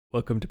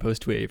Welcome to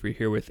Postwave. We're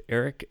here with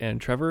Eric and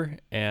Trevor,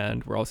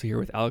 and we're also here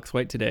with Alex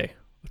White today.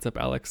 What's up,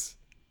 Alex?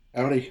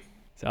 Howdy.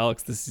 So,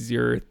 Alex, this is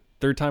your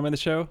third time on the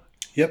show,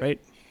 Yep.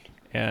 right?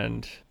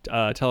 And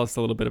tell us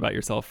a little bit about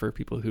yourself for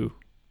people who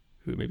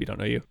maybe don't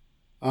know you.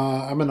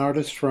 I'm an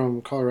artist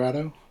from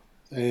Colorado,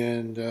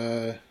 and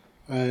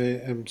I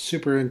am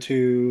super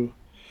into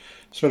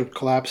sort of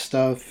collapse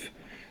stuff.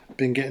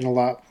 Been getting a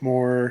lot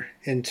more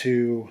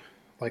into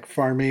like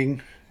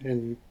farming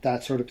and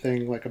that sort of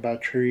thing, like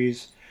about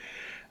trees.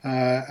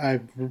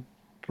 I've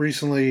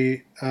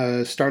recently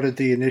started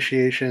the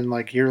initiation,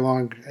 like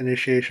year-long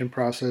initiation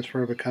process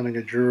for becoming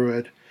a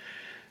druid,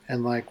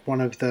 and like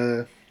one of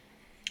the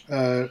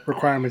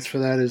requirements for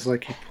that is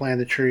like you plant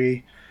a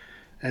tree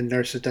and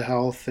nurse it to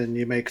health, and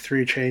you make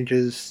three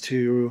changes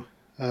to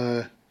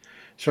uh,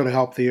 sort of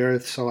help the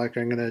earth. So, like,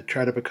 I'm going to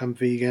try to become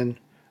vegan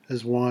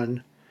as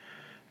one.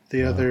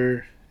 The Wow.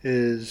 other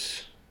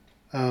is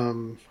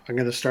I'm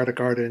going to start a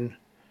garden,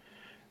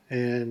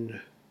 and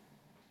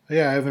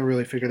yeah, I haven't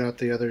really figured out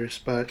the others,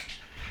 but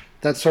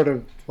that's sort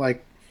of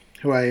like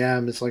who I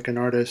am, is like an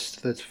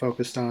artist that's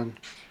focused on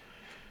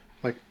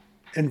like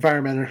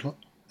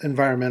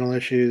environmental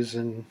issues,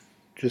 and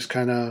just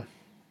kind of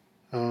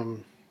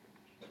um,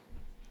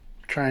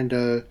 trying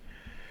to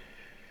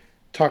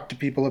talk to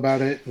people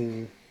about it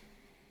and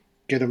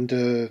get them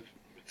to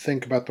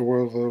think about the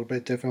world a little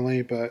bit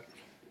differently. But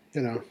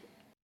you know,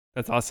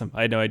 That's awesome.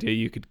 I had no idea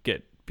you could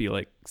be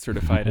like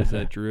certified as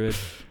a druid.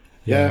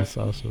 Yeah. That's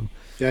awesome.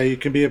 yeah, you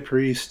can be a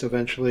priest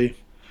eventually.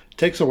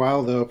 Takes a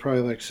while though,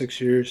 probably like 6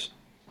 years.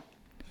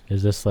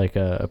 Is this like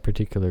a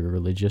particular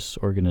religious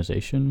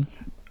organization?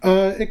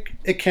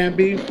 It can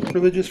be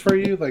religious for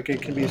you, like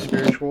it can be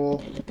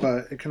spiritual,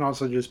 but it can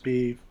also just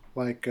be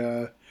like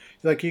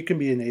you can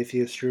be an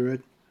atheist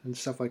druid and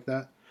stuff like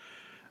that.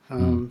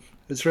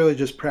 It's really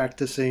just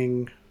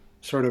practicing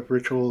sort of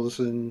rituals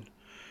and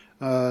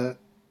kind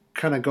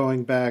of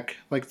going back.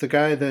 Like the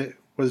guy that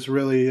was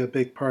really a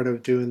big part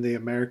of doing the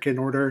American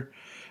Order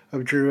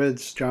of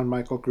Druids, John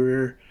Michael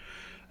Greer.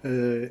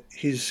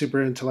 He's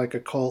super into like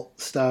occult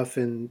stuff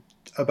and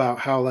about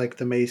how like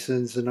the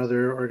Masons and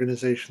other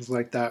organizations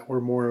like that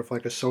were more of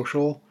like a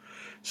social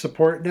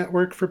support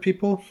network for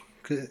people,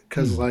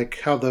 because like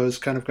how those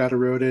kind of got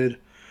eroded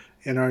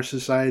in our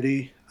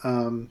society.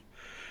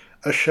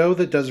 A show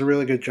that does a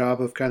really good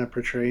job of kind of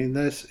portraying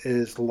this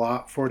is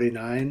Lot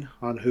 49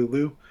 on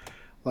Hulu.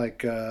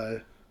 Like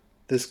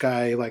this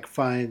guy like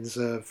finds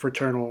a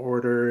fraternal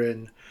order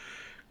and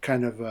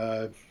kind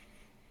of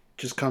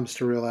just comes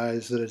to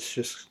realize that it's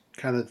just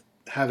kind of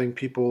having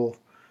people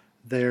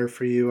there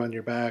for you on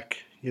your back,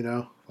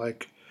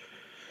 like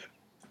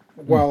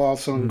while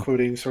also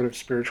including sort of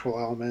spiritual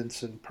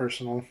elements and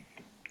personal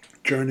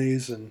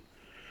journeys and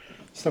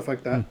stuff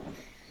like that.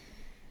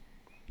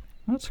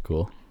 That's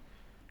cool.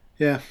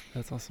 Yeah.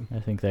 That's awesome. I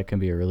think that can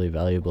be a really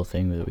valuable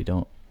thing that we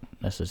don't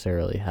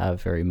necessarily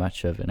have very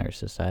much of in our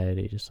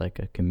society, just like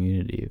a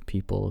community of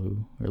people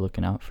who are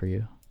looking out for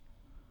you.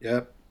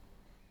 Yep.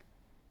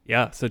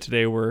 Yeah. So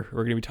today we're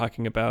going to be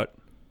talking about,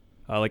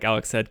 like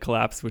Alex said,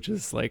 collapse, which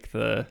is like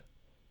the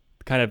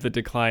kind of the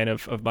decline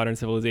of modern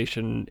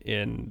civilization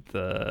in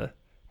the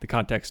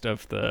context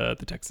of the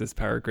Texas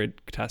power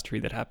grid catastrophe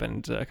that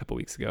happened a couple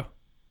weeks ago.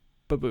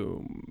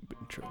 Ba-boom.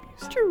 Intro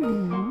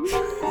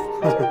music.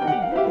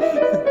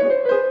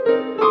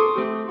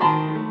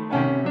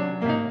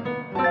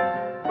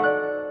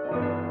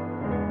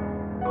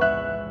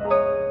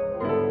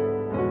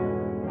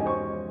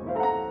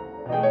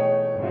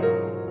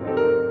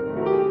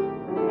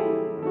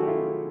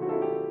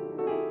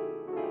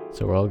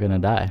 So we're all gonna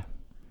die.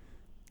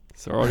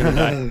 So we're all going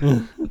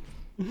to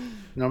die.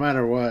 No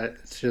matter what,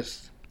 it's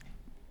just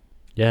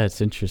Yeah, it's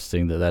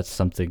interesting that that's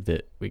something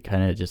that we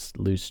kind of just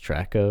lose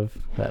track of,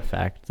 that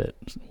fact that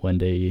one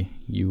day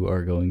you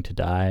are going to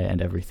die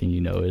and everything you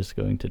know is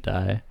going to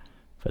die,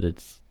 but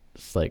it's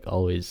like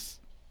always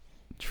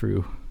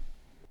true.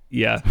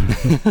 Yeah.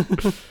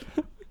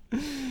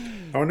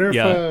 I wonder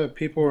if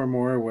people are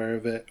more aware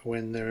of it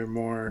when they're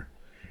more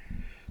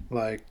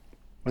like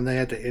when they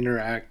had to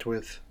interact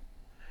with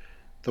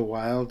the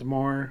wild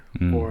more,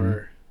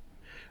 or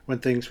when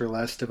things were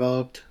less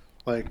developed,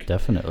 like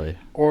Definitely.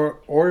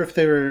 or if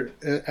they were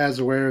as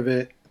aware of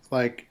it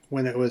like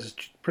when it was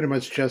pretty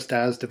much just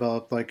as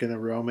developed, like in a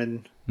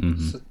Roman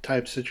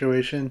type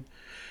situation,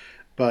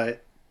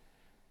 but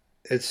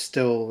it's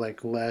still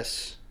like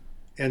less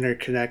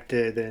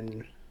interconnected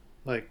and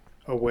like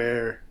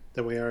aware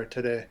than we are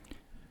today.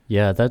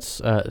 Yeah, that's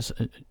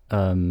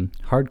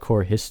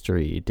Hardcore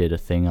History did a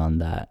thing on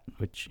that,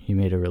 which he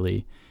made a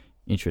really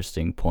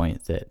interesting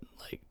point that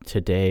like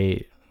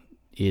today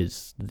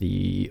is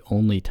the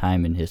only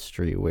time in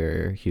history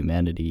where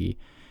humanity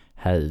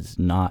has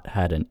not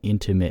had an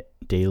intimate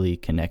daily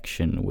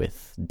connection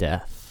with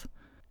death.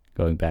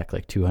 Going back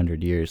like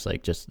 200 years,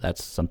 like just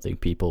that's something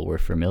people were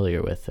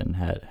familiar with and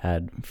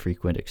had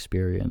frequent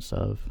experience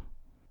of.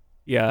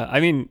 Yeah. I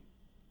mean,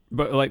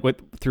 but like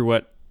through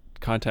what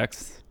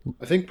context?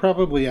 I think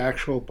probably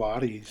actual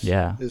bodies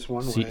Yeah, is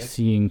one way.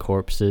 seeing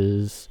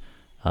corpses,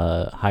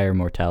 higher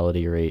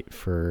mortality rate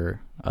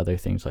for other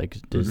things like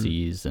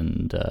disease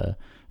and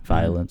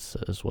violence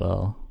as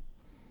well.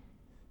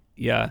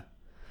 Yeah.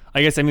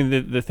 I guess, I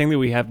mean, the thing that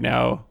we have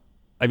now,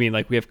 I mean,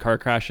 like we have car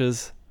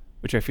crashes,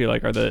 which I feel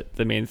like are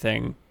the main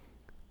thing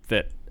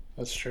that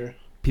That's true.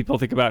 people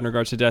think about in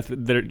regards to death,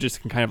 that it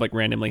just can kind of like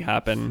randomly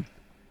happen,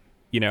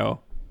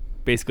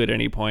 basically at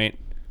any point.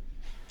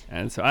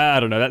 And so I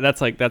don't know,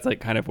 that's like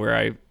kind of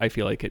where I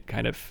feel like it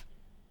kind of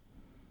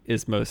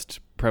is most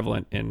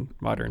prevalent in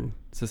modern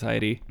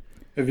society.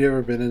 Have you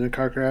ever been in a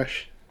car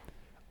crash?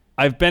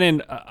 I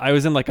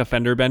was in like a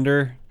fender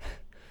bender,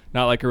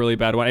 not like a really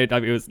bad one. It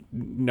was,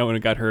 no one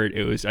got hurt.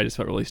 I just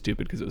felt really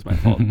stupid because it was my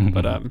fault.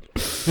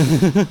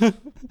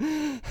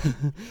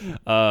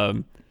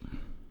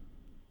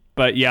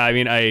 But yeah, I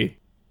mean, the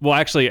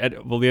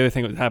other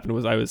thing that happened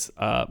was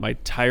my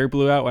tire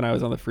blew out when I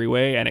was on the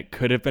freeway, and it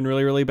could have been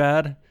really, really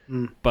bad,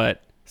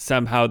 but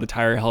somehow the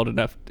tire held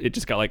enough. It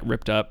just got like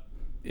ripped up.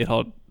 It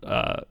held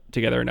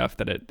together enough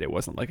that it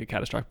wasn't like a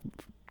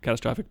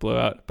catastrophic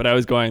blowout. But I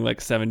was going like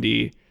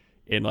 70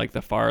 in like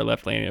the far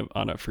left lane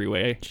on a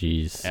freeway.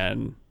 Jeez.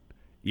 And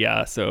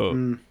yeah,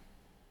 so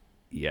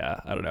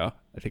yeah, I don't know.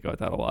 I think about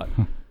that a lot.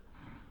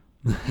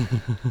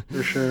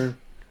 For sure.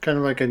 Kind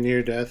of like a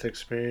near-death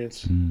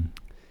experience.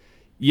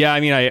 Yeah, I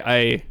mean,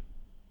 I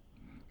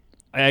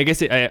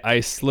guess I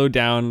slowed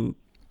down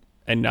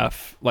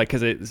enough, like,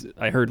 because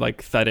I heard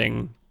like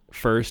thudding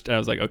first, and I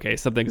was like, okay,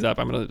 something's up.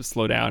 I'm gonna just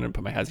slow down and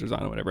put my hazards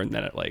on or whatever, and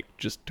then it like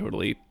just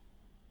totally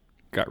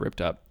got ripped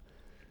up.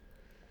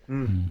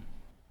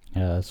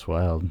 Yeah, that's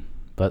wild.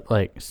 But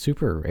like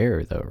super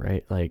rare though,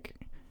 right? Like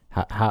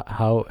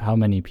how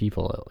many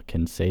people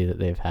can say that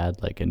they've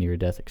had like a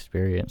near-death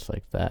experience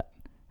like that?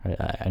 Right?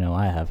 I know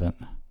I haven't.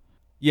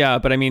 Yeah,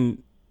 but I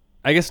mean,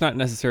 I guess not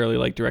necessarily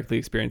like directly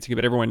experiencing it,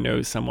 but everyone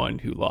knows someone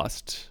who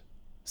lost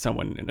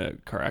someone in a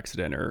car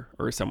accident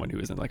or someone who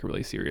was in like a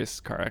really serious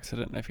car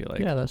accident. I feel like,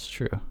 yeah, that's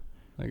true.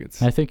 Like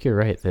I think you're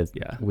right that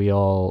yeah, we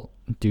all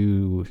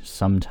do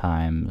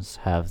sometimes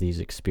have these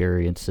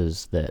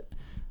experiences that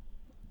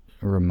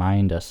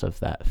remind us of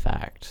that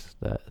fact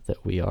that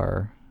we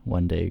are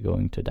one day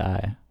going to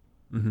die.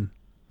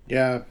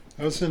 Yeah,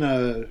 I was in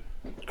a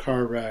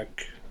car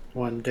wreck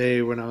one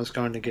day when I was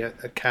going to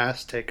get a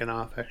cast taken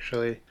off,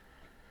 actually.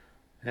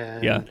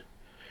 And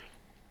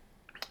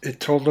it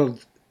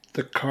totaled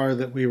the car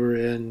that we were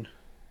in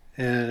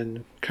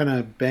and kind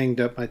of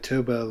banged up my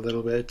tuba a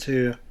little bit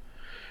too.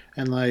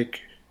 And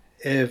like,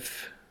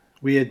 if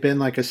we had been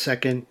like a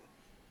second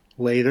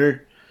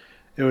later,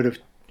 it would have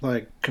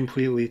like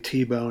completely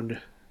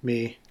T-boned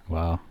me.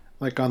 Wow.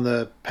 Like on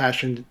the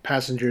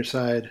passenger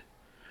side.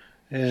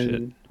 And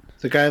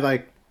Shit. the guy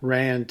like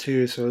ran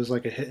too, so it was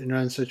like a hit and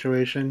run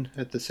situation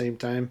at the same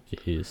time.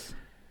 Jeez.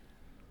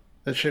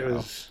 That shit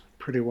was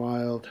pretty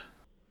wild.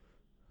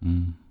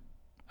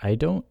 I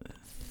don't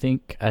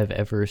think I've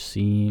ever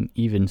seen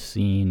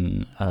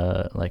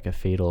like a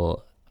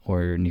fatal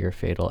or near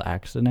fatal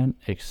accident,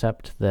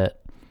 except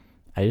that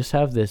I just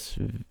have this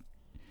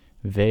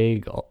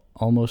vague,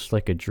 almost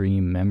like a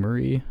dream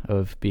memory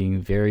of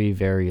being very,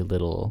 very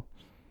little,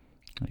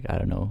 like, I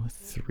don't know,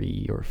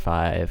 3 or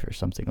 5 or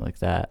something like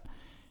that,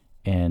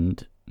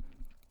 and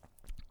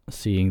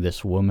seeing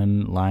this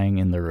woman lying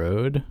in the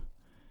road.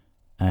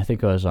 And I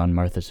think I was on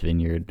Martha's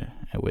Vineyard,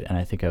 and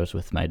I think I was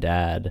with my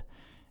dad,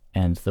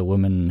 and the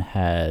woman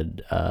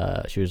had,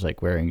 she was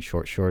like wearing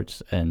short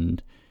shorts,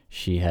 and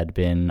she had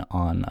been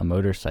on a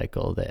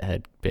motorcycle that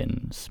had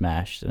been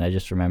smashed. And I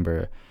just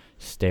remember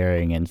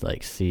staring and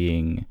like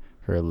seeing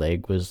her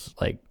leg was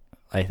like,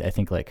 I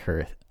think like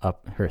her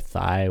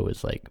thigh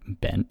was like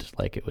bent,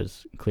 like it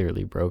was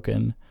clearly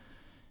broken.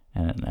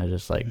 And I was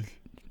just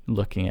like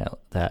looking at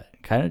that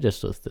kind of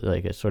just with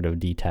like a sort of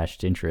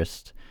detached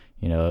interest,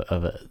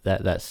 of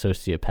that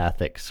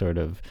sociopathic sort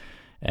of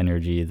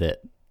energy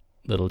that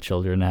little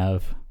children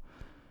have.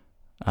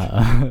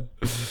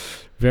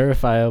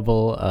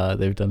 Verifiable.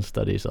 They've done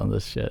studies on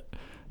this shit.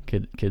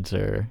 Kids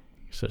are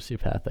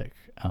sociopathic.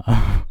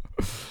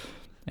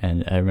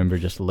 And I remember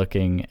just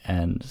looking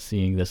and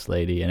seeing this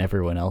lady, and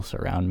everyone else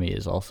around me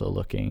is also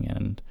looking,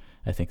 and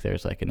I think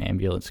there's like an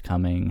ambulance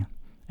coming.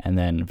 And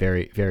then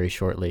very, very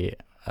shortly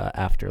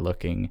after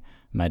looking,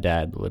 my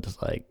dad was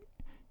like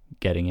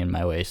getting in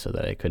my way so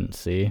that I couldn't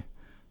see.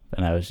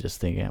 And I was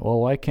just thinking, well,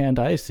 why can't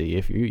I see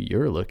if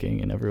you're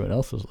looking and everyone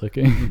else is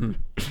looking?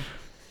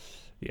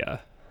 Yeah,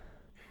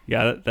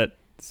 that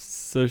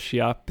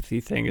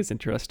sociopathy thing is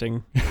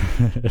interesting.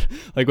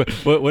 Like,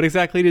 what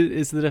exactly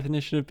is the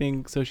definition of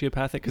being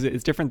sociopathic? Because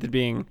it's different than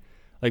being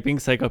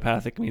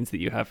psychopathic means that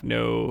you have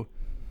no,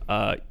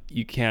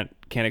 you can't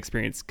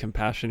experience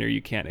compassion, or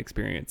you can't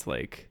experience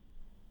like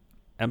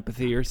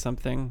empathy or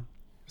something.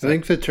 I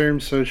think the term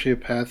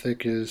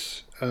sociopathic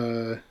is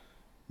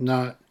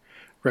not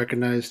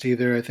recognized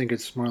either. I think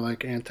it's more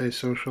like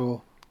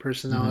antisocial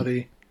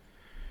personality.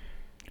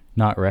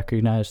 Not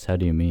recognized? How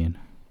do you mean?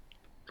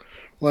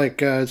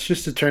 Like, it's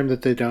just a term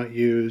that they don't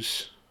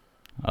use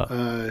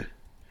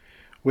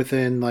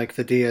within like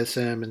the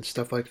DSM and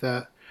stuff like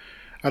that.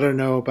 I don't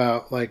know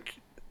about like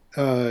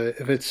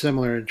if it's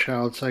similar in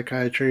child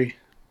psychiatry,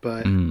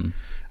 but Mm.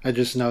 I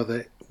just know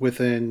that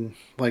within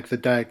like the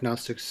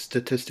diagnostic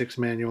statistics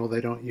manual,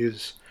 they don't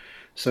use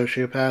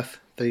sociopath.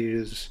 They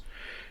use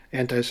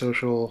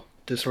antisocial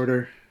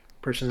disorder,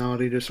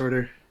 personality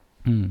disorder.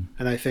 Mm.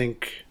 And I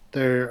think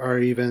there are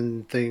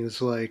even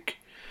things like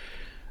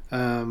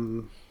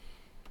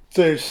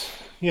there's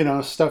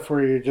stuff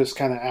where you're just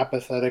kind of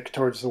apathetic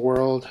towards the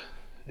world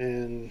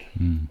and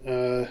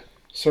Mm.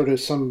 sort of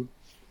some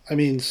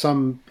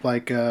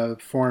like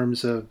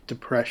forms of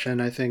depression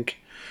I think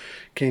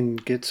can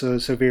get so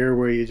severe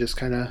where you just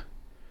kind of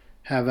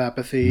have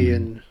apathy Mm.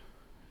 and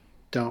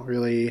don't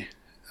really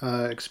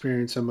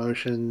experience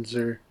emotions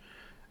or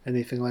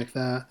anything like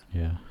that.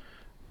 Yeah.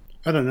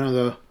 I don't know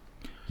though.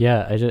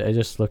 Yeah, I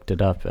just looked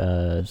it up.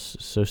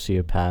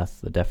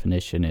 Sociopath, the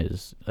definition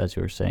is, as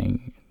you were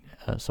saying,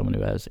 someone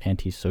who has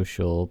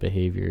antisocial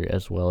behavior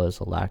as well as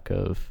a lack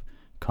of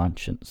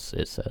conscience,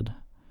 it said.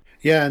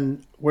 Yeah,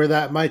 and where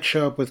that might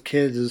show up with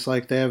kids is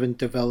like they haven't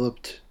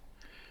developed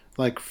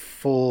like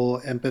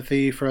full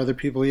empathy for other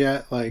people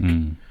yet. Like,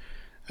 Mm.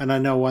 and I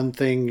know one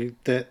thing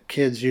that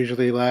kids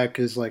usually lack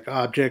is like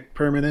object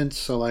permanence.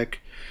 So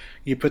like,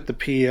 you put the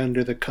pee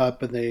under the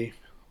cup and they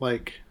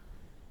like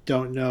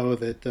don't know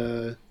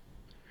that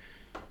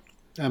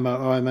I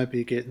might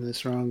be getting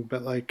this wrong,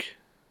 but like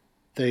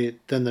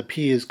then the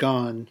pee is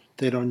gone.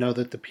 They don't know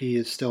that the pee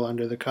is still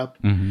under the cup.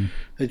 Mm-hmm.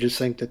 They just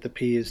think that the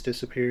pee has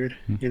disappeared.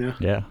 You know?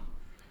 Yeah,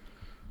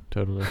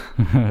 totally.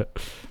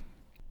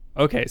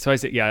 Okay, so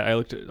I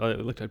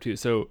looked up too.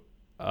 So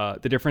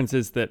the difference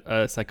is that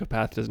a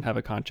psychopath doesn't have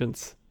a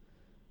conscience,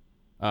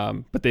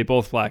 but they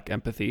both lack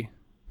empathy,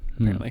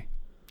 apparently.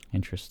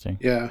 Interesting.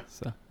 Yeah.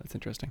 So that's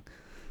interesting.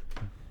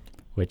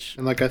 Which,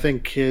 And like I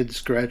think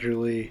kids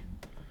gradually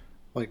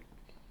like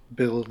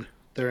build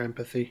their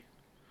empathy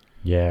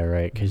yeah,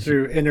 right. Cause,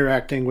 through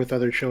interacting with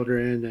other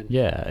children and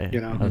yeah,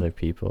 other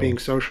people. being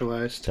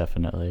socialized.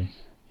 Definitely.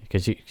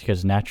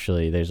 Because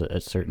naturally there's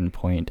a certain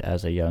point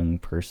as a young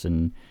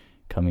person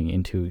coming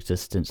into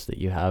existence that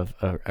you have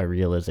a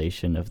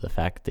realization of the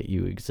fact that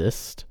you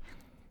exist.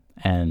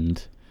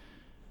 And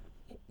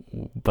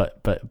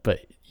but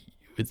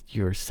with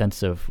your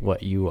sense of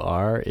what you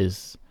are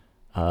is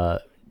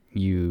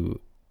you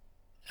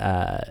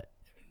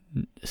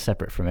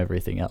separate from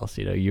everything else.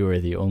 You are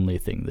the only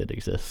thing that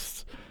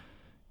exists.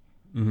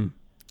 Mm-hmm.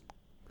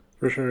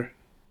 For sure.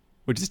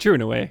 Which is true in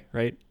a way,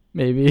 right?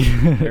 Maybe.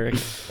 Eric.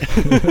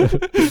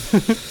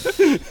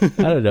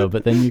 I don't know,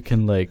 but then you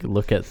can like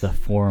look at the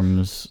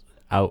forms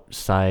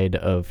outside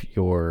of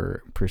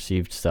your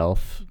perceived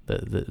self,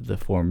 the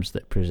forms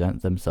that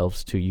present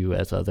themselves to you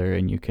as other,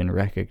 and you can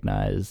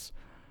recognize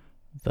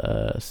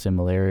the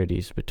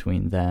similarities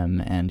between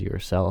them and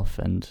yourself,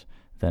 and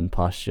then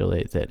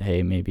postulate that,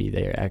 hey, maybe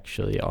they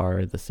actually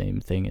are the same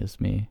thing as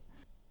me.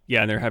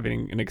 Yeah, and they're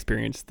having an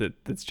experience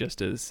that's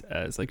just as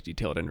like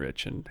detailed and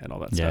rich and all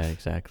that stuff. Yeah,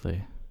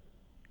 exactly.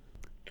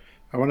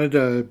 I wanted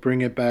to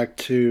bring it back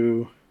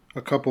to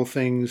a couple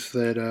things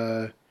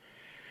that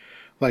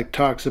like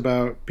talks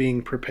about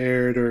being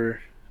prepared or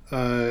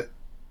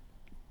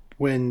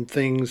when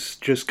things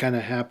just kind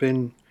of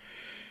happen,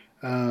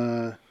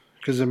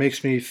 because it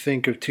makes me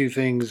think of two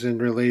things in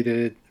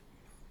related,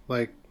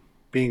 like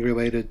being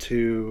related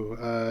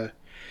to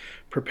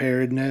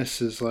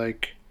preparedness is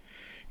like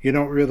you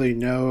don't really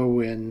know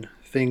when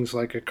things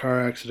like a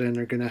car accident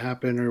are going to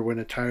happen or when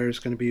a tire is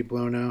going to be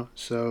blown out,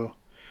 so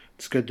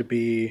it's good to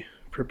be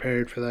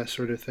prepared for that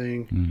sort of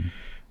thing.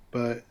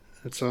 But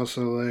it's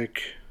also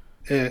like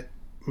it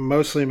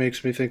mostly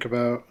makes me think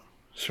about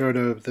sort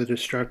of the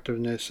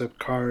destructiveness of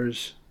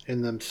cars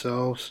in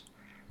themselves.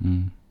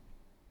 Do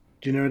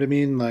you know what I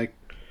mean? Like,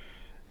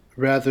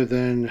 rather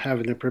than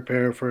having to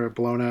prepare for a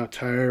blown out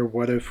tire,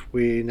 what if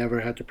we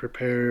never had to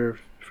prepare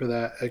for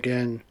that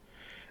again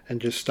and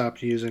just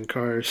stopped using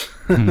cars?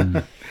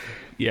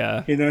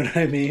 Yeah. You know what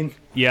I mean?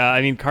 Yeah,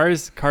 I mean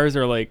cars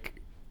are like,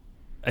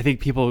 I think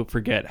people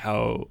forget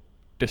how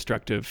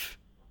destructive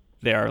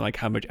they are, like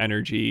how much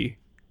energy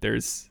there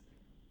is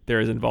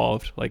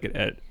involved, like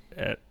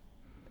at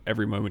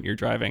every moment you're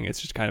driving.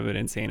 It's just kind of an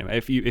insane.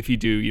 If you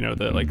do,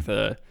 like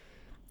the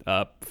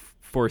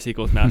force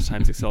equals mass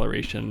times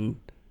acceleration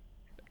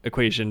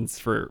equations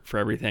for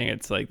everything,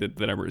 it's like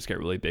the numbers get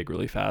really big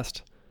really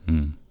fast.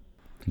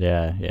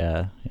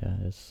 Yeah.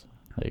 It's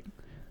like,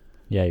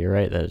 yeah, you're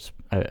right. That's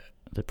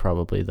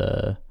probably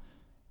the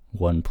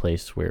one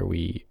place where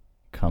we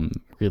come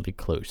really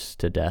close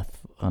to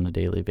death on a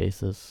daily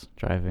basis,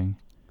 driving,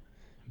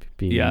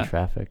 being in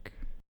traffic.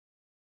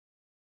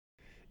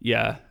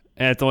 Yeah,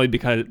 and it's only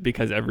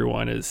because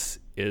everyone is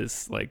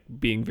like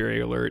being very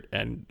alert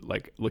and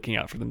like looking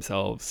out for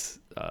themselves,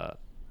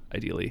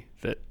 ideally,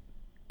 that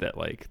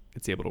like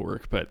it's able to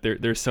work. But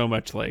there's so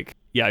much like,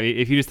 yeah,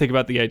 if you just think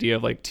about the idea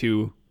of like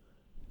two,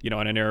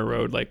 on a narrow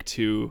road, like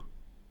two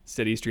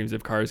steady streams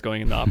of cars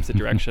going in the opposite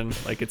direction,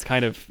 like it's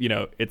kind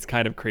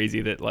of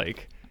crazy that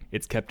like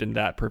it's kept in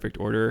that perfect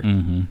order.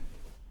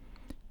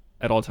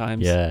 at all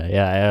times.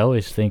 Yeah. I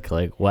always think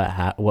like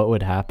what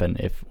would happen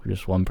if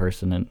just one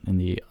person in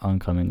the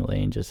oncoming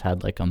lane just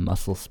had like a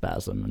muscle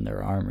spasm in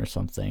their arm or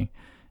something,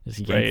 just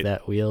yank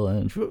that wheel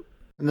and.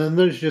 And then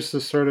there's just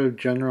the sort of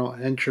general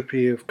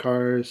entropy of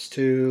cars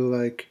too,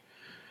 like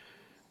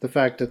the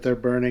fact that they're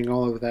burning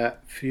all of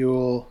that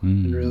fuel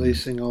and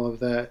releasing all of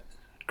that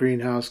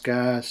greenhouse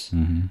gas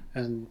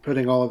and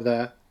putting all of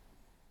that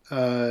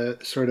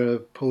sort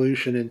of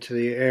pollution into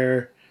the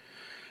air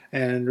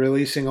and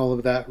releasing all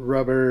of that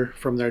rubber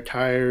from their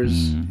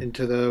tires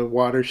into the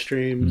water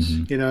streams.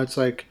 You know, it's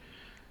like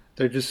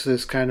they're just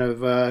this kind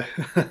of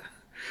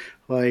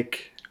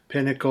like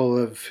pinnacle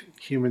of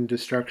human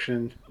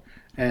destruction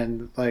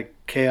and like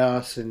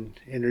chaos and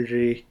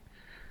energy.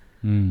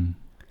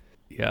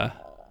 Yeah.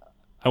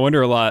 I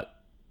wonder a lot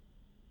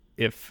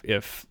if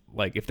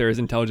there is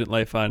intelligent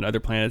life on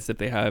other planets, if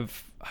they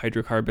have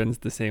hydrocarbons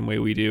the same way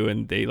we do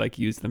and they like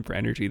use them for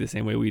energy the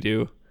same way we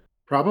do.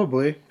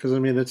 Probably, because I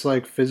mean it's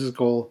like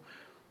physical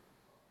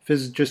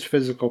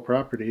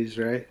properties,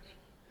 right?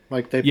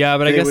 Like I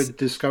guess would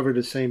discover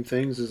the same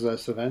things as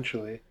us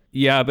eventually.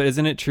 Yeah, but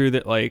isn't it true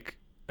that like,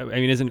 I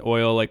mean, isn't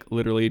oil like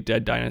literally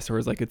dead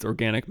dinosaurs? Like it's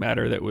organic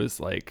matter that was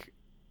like,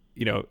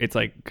 you know, it's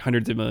like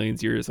hundreds of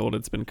millions years old.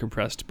 It's been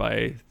compressed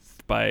by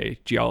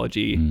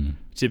geology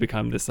to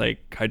become this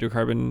like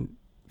hydrocarbon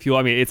fuel.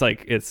 I mean,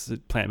 it's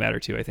plant matter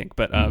too, I think.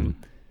 But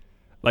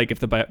like if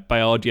the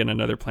biology on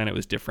another planet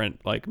was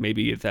different, like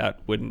maybe that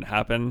wouldn't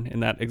happen in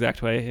that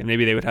exact way, and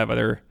maybe they would have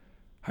other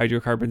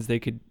hydrocarbons they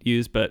could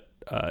use. But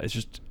it's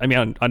just, I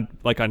mean, on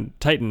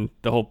Titan,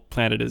 the whole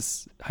planet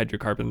is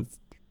hydrocarbon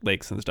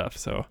lakes and stuff.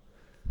 So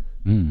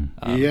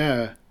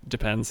yeah,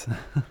 depends.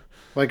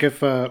 Like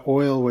if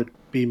oil would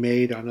be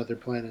made on other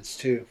planets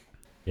too.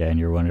 Yeah, and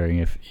you're wondering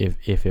if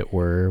it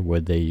were,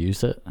 would they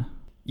use it?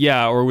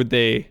 Yeah, or would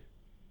they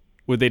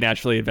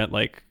naturally invent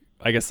like,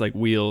 I guess like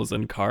wheels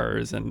and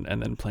cars and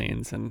then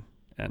planes and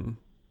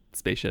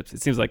spaceships?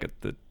 It seems like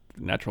the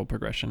natural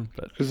progression,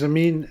 but because I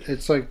mean,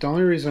 it's like the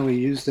only reason we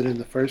used it in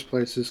the first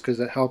place is because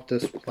it helped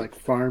us like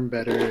farm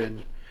better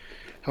and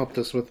helped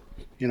us with,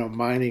 you know,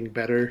 mining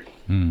better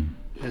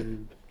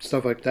and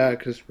stuff like that.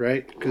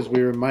 Because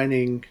we were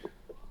mining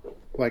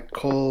like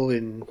coal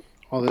and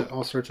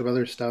all sorts of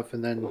other stuff,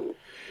 and then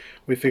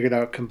we figured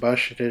out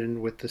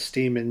combustion with the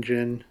steam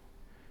engine,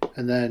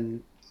 and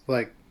then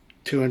like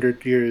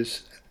 200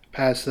 years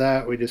past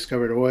that we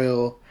discovered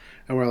oil,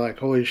 and we're like,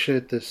 holy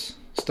shit, this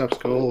stuff's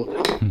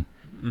gold.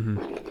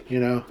 You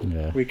know,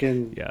 we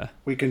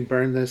can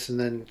burn this and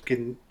then get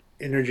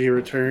energy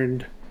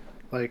returned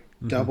like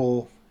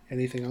double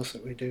anything else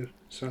that we do.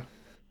 So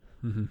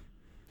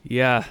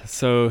yeah,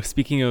 so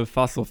speaking of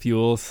fossil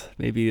fuels,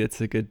 maybe it's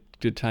a good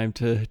time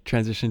to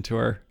transition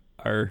to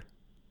our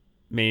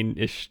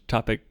main-ish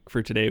topic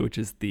for today, which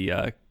is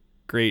the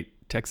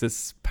great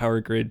Texas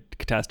power grid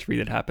catastrophe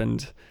that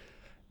happened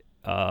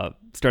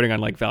starting on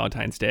like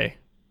Valentine's Day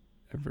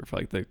for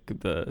like the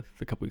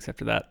couple weeks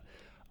after that.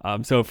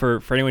 So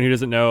for anyone who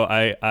doesn't know,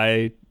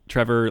 I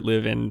Trevor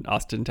live in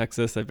Austin,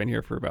 Texas. I've been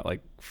here for about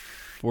like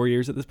 4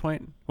 years at this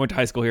point. Went to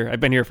high school here.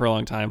 I've been here for a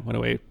long time. Went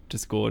away to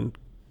school in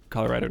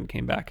Colorado and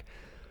came back.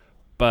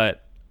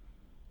 But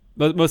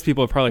most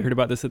people have probably heard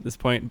about this at this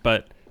point,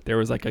 but there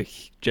was like a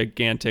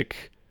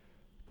gigantic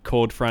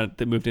cold front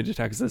that moved into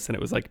Texas, and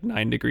it was like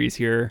 9 degrees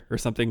here or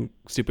something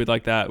stupid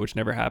like that, which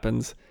never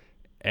happens.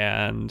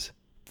 And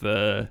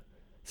the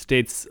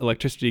state's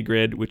electricity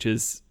grid, which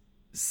is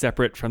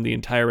separate from the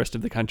entire rest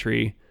of the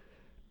country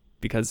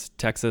because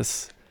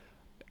Texas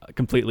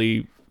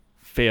completely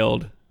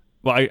failed.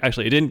 Well,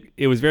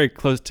 it was very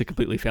close to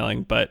completely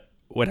failing, but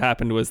what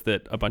happened was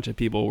that a bunch of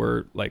people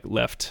were like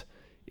left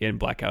in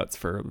blackouts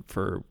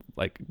for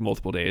like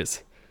multiple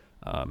days.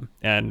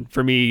 And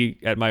for me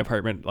at my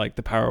apartment, like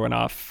the power went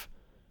off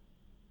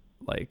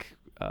like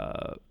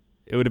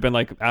it would have been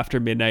like after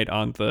midnight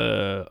on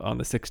the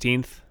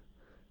 16th.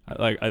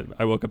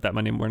 I woke up that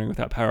Monday morning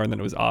without power, and then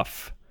it was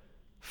off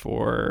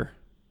for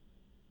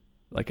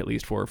like at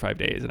least 4 or 5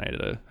 days, and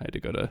I had to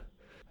go to a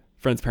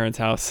friend's parents'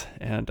 house,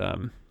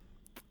 and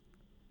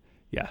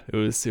yeah, it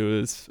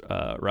was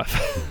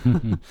rough.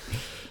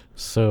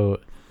 So,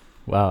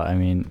 wow, I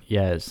mean,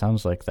 yeah, it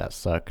sounds like that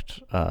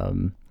sucked.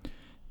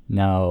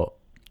 Now,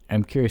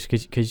 I'm curious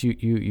because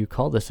you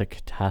call this a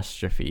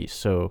catastrophe.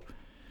 So,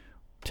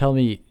 tell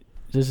me,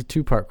 this is a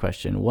 2-part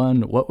question.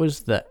 One, what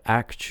was the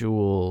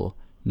actual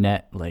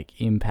net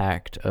like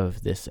impact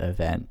of this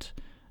event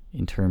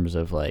in terms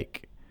of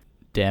like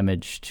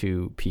damage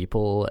to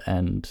people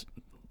and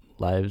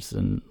lives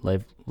and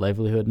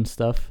livelihood and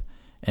stuff?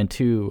 And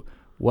 2,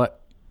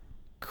 what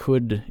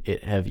could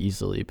it have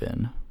easily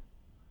been?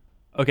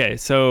 Okay,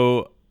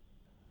 so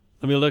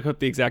let me look up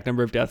the exact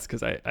number of deaths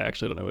because I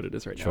actually don't know what it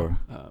is right now.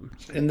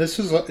 And this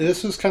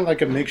is kind of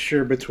like a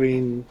mixture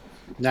between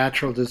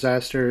natural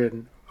disaster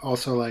and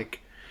also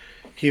like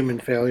human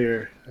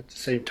failure at the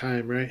same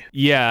time, right?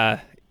 Yeah.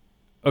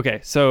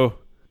 Okay, so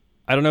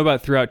I don't know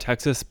about throughout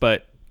Texas,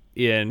 but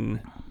in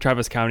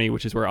Travis County,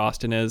 which is where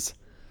Austin is,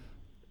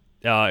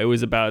 It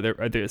was about,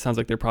 it sounds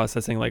like they're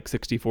processing like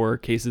 64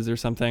 cases or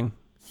something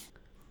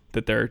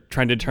that they're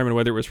trying to determine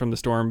whether it was from the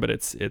storm, but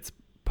it's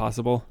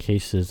possible.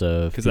 Cases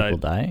of people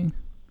dying?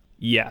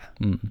 Yeah.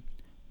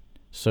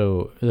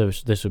 So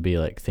this would be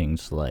like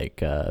things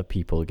like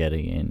people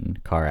getting in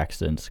car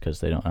accidents because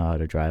they don't know how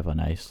to drive on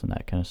ice and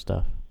that kind of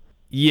stuff.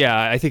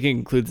 Yeah, I think it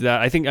includes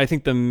that. I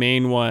think the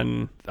main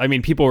one, I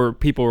mean, people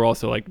were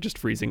also like just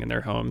freezing in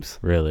their homes.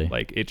 Really?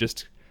 Like it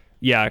just,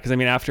 yeah, because I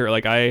mean, after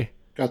like I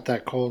got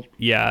that cold.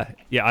 Yeah.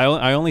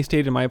 I only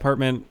stayed in my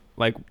apartment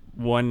like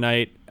one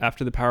night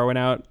after the power went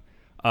out.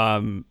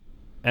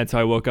 And so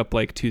I woke up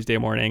like Tuesday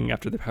morning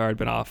after the power had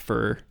been off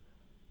for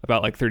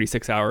about like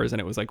 36 hours, and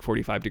it was like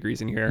 45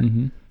 degrees in here,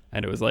 and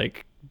it was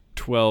like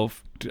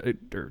 12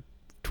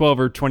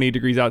 or 20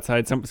 degrees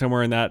outside,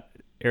 somewhere in that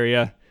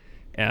area.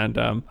 And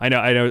I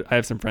know I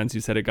have some friends who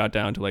said it got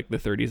down to like the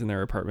 30s in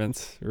their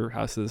apartments or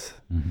houses.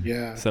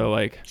 Yeah. So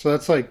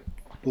that's like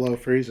below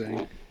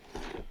freezing.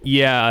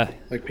 Yeah.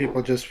 Like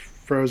people just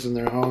froze in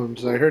their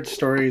homes. I heard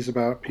stories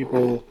about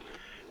people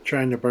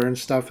trying to burn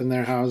stuff in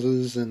their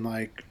houses and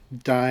like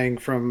dying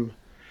from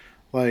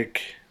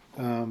like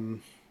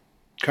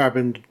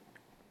carbon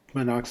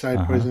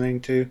monoxide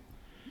poisoning too.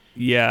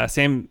 Yeah,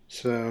 same.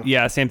 So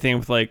yeah, same thing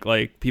with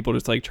like people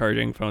just like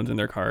charging phones in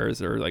their cars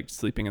or like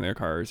sleeping in their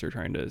cars or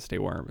trying to stay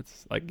warm.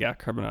 It's like, yeah,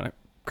 carbon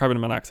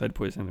monoxide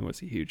poisoning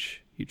was a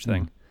huge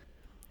thing.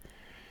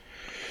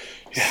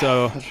 Yeah,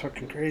 so that's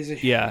fucking crazy.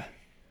 Yeah.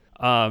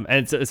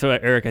 And so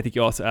Eric, I think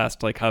you also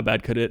asked like how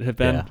bad could it have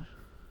been? Yeah.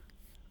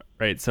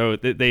 Right. So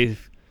they've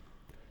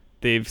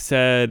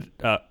said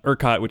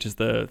ERCOT, which is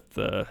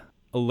the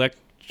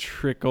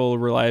Electrical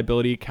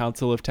Reliability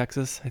Council of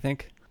Texas, I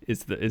think,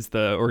 is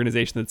the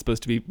organization that's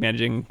supposed to be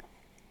managing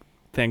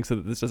things so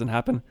that this doesn't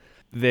happen.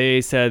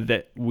 They said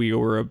that we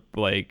were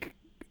like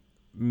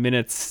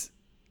minutes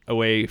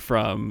away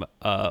from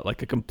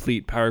like a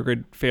complete power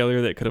grid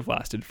failure that could have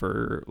lasted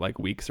for like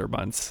weeks or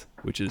months,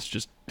 which is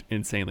just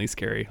insanely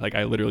scary. Like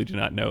I literally do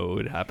not know what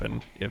would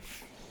happen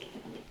if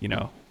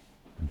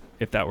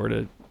that were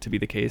to be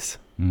the case.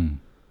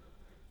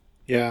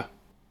 Yeah.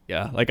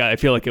 Yeah, like I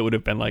feel like it would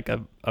have been like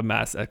a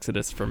mass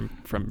exodus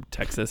from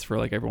Texas for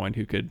like everyone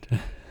who could.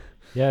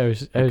 Yeah,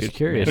 I was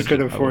curious. Who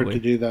could afford probably to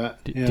do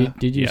that?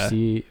 Did you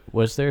see?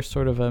 Was there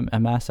sort of a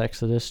mass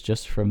exodus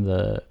just from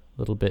the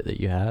little bit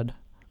that you had?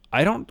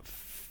 I don't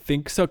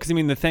think so, because I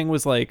mean the thing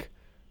was like,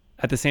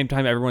 at the same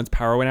time everyone's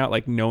power went out,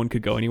 like no one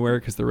could go anywhere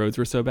because the roads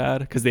were so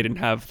bad because they didn't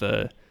have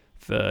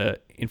the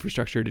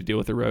infrastructure to deal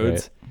with the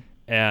roads,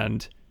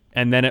 right.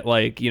 and then it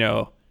like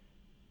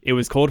it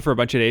was cold for a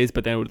bunch of days,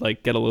 but then it would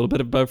like get a little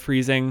bit above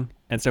freezing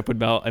and stuff would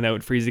melt and then it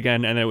would freeze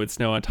again and then it would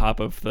snow on top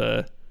of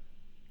the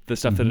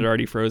stuff that had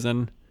already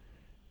frozen.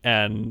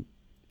 And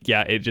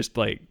yeah, it just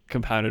like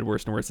compounded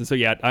worse and worse. And so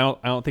yeah, I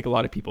don't think a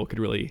lot of people could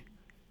really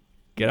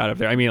get out of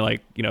there. I mean,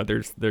 like,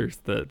 there's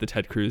the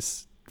Ted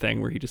Cruz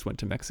thing where he just went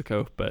to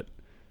Mexico, but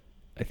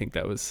I think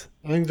that's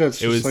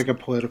just like a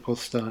political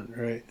stunt,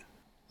 right?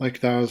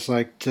 Like that was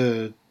like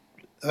it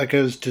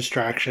was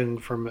distraction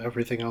from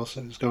everything else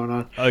that was going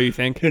on. Oh, you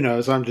think? Who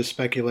knows? I'm just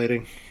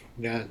speculating.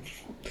 Yeah,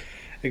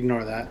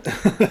 ignore that.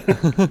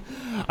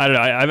 I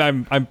don't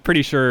know. I'm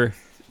pretty sure.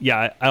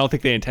 Yeah, I don't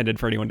think they intended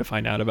for anyone to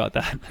find out about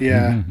that.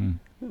 Yeah.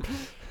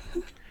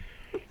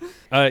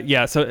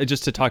 Yeah. So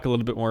just to talk a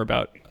little bit more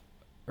about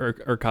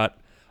ERCOT.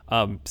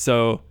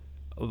 So,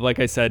 like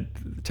I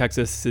said,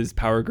 Texas's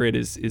power grid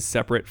is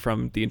separate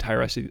from the entire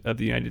rest of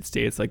the United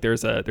States. Like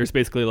there's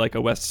basically like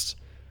a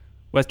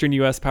Western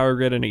U.S. power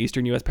grid and an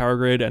Eastern U.S. power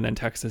grid, and then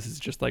Texas is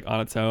just like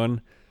on its own.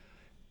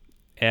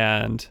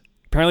 And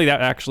apparently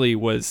that actually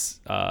was,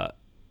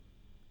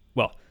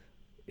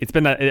 it's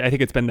been that. I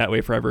think it's been that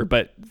way forever.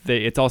 But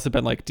it's also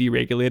been like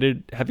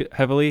deregulated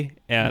heavily,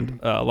 and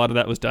a lot of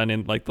that was done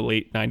in like the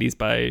late '90s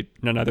by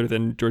none other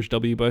than George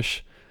W.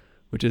 Bush,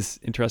 which is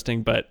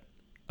interesting. But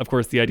of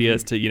course, the idea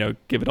is to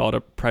give it all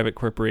to private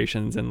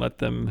corporations and let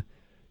them,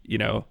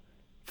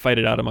 fight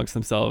it out amongst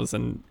themselves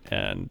and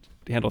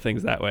handle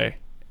things that way.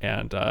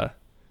 And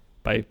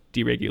by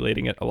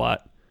deregulating it a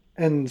lot.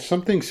 And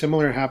something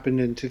similar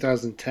happened in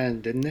 2010,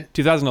 didn't it?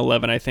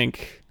 2011, I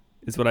think,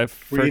 is what I've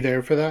heard. Were you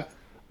there for that?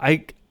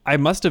 I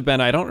must have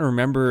been. I don't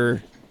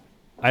remember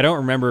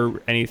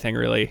anything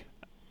really.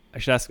 I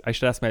should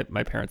ask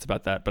my parents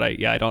about that. But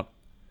I don't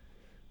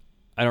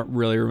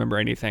really remember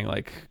anything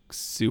like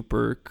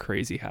super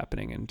crazy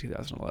happening in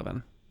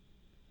 2011.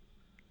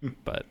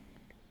 But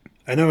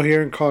I know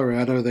here in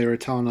Colorado they were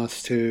telling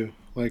us to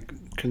like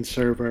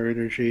conserve our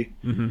energy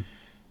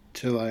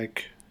to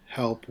like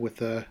help with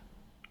the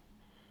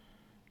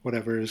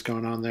whatever is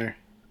going on there.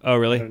 Oh,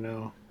 really? I don't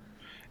know.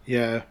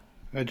 Yeah,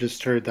 I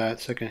just heard that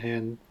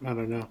secondhand. I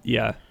don't know.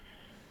 Yeah,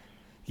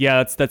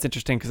 that's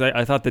interesting because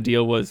I thought the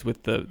deal was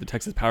with the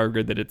Texas power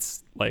grid that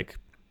it's like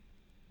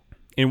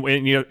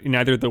in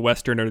either the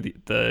Western or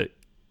the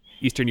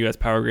Eastern U.S.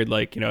 power grid.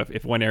 Like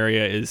if one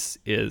area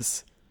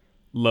is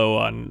low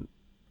on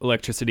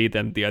electricity,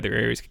 then the other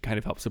areas can kind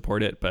of help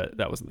support it, but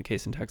that wasn't the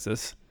case in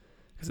Texas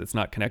because it's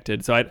not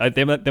connected. So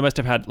they must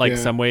have had like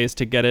some ways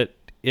to get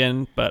it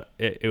in, but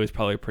it was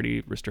probably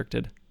pretty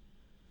restricted.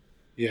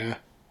 Yeah.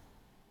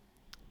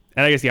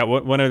 And I guess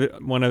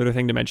one other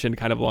thing to mention,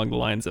 kind of along the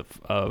lines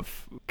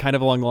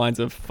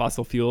of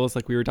fossil fuels,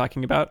 like we were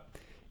talking about,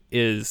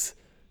 is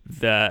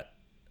that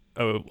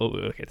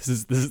okay,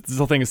 this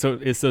whole thing is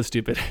so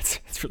stupid.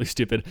 It's really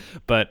stupid.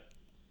 But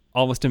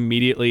almost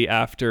immediately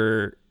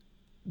after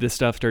this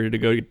stuff started to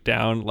go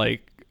down,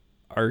 like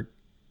our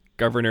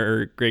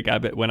governor Greg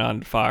Abbott went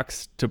on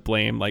Fox to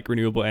blame like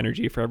renewable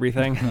energy for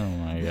everything. Oh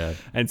my god!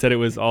 And said it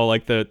was all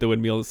like the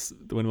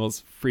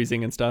windmills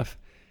freezing and stuff,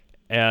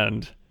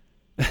 and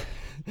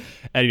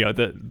and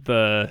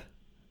the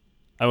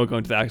I won't go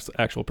into the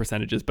actual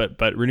percentages, but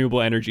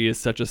renewable energy is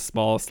such a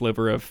small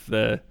sliver of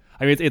the.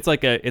 I mean, it's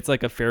like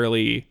a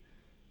fairly.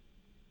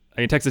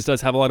 I mean, Texas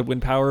does have a lot of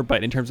wind power,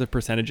 but in terms of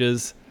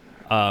percentages,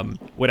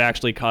 what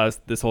actually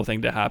caused this whole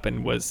thing to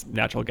happen was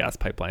natural gas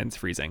pipelines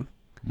freezing,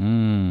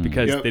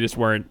 because Yep. they just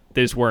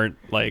weren't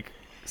like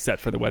set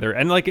for the weather.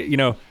 And like,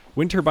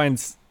 wind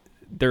turbines.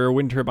 There are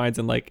wind turbines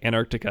in like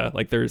Antarctica.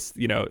 Like there's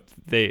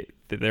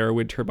there are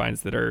wind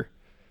turbines that are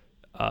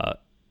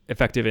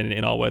effective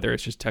in all weather.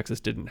 It's just Texas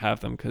didn't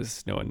have them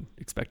because no one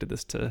expected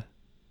this to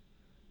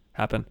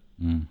happen.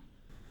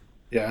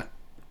 Yeah.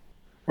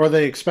 Or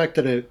they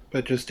expected it,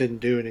 but just didn't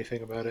do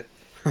anything about it.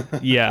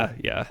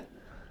 Yeah.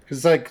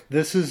 Because like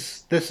this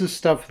is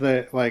stuff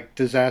that like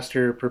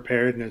disaster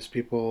preparedness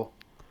people,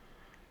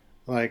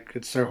 like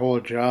it's their whole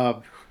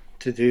job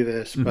to do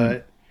this. Mm-hmm.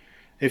 But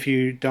if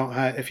you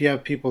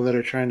have people that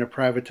are trying to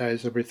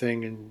privatize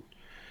everything and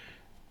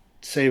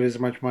save as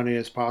much money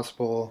as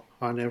possible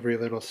on every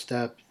little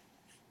step,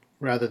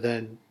 rather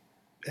than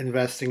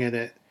investing in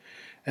it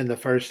in the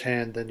first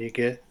hand, then you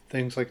get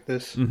things like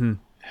this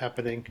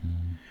happening,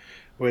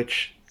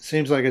 which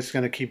seems like it's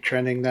going to keep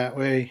trending that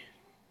way,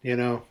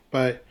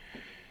 but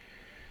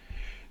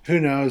who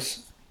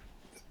knows?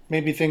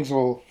 Maybe things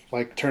will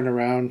like turn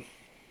around,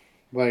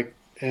 like,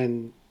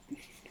 and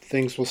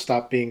things will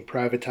stop being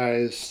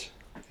privatized,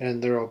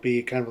 and there will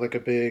be kind of like a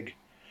big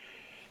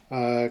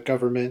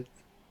government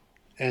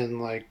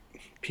and like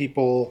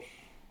people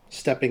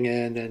stepping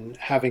in and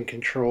having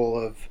control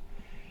of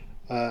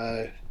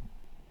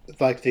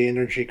like the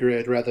energy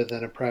grid rather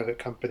than a private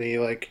company.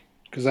 Like,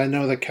 because I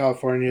know that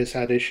California's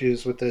had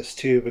issues with this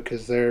too,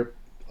 because their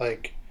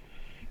like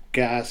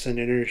gas and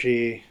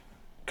energy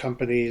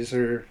companies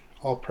are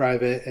all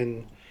private,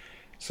 and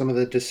some of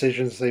the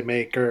decisions they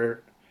make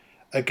are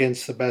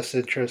against the best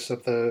interests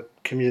of the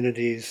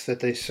communities that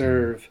they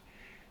serve,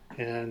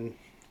 and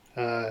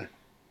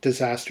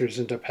disasters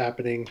end up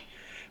happening.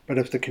 But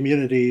if the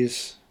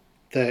communities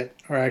that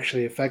are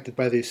actually affected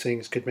by these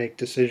things could make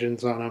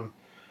decisions on them,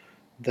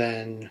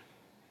 then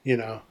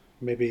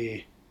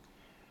maybe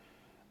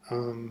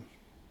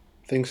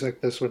things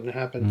like this wouldn't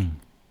happen.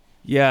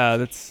 Yeah,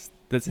 that's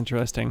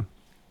interesting.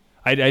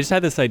 I just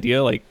had this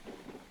idea like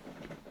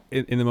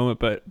in the moment,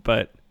 but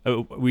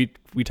we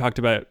talked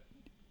about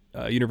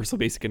universal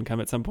basic income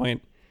at some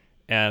point,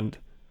 and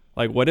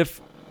like, what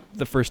if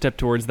the first step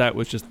towards that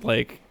was just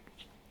like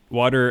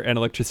water and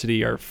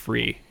electricity are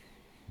free?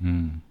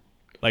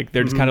 Like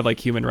they're just kind of like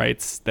human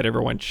rights that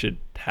everyone should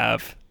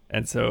have,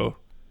 and so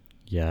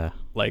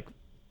like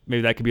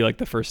maybe that could be like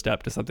the first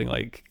step to something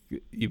like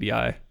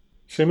UBI.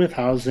 Same with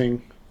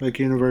housing, like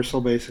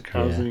universal basic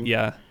housing.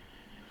 Yeah.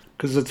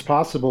 Because it's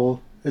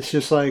possible. It's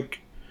just like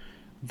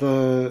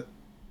I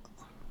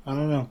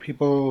don't know,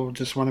 people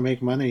just want to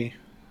make money.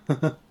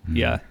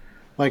 Yeah.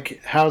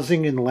 Like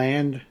housing and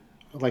land,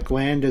 like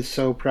land is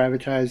so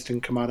privatized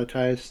and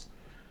commoditized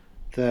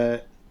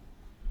that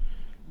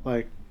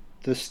like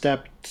the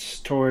steps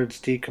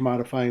towards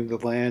decommodifying the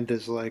land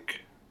is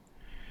like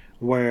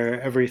where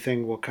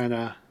everything will kind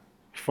of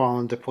fall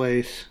into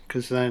place,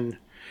 because then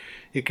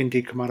you can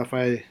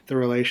decommodify the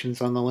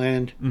relations on the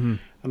land.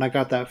 And I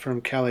got that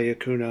from Callie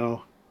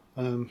Akuno,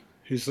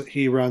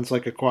 he runs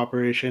like a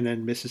cooperation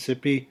in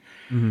Mississippi.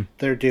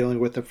 They're dealing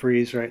with the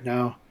freeze right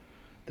now.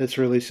 That's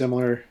really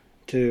similar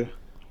to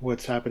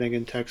what's happening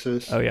in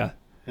Texas. Oh yeah.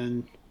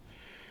 And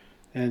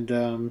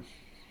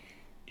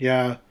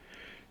yeah,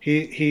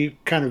 he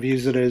kind of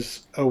views it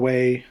as a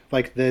way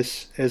like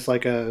this, as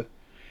like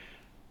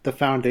the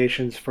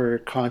foundations for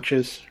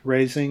conscious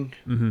raising,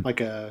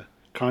 like a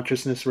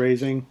consciousness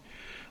raising,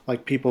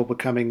 like people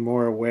becoming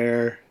more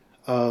aware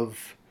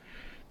of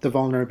the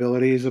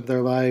vulnerabilities of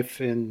their life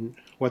and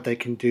what they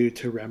can do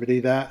to remedy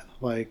that,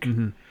 like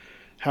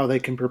how they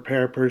can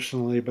prepare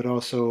personally, but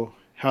also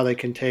how they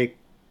can take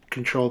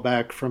control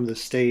back from the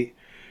state,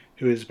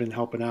 who has been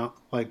helping out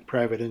like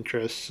private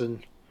interests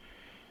and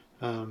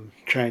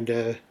trying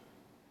to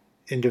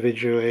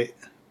individuate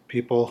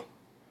people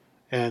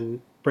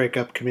and break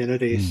up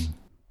communities.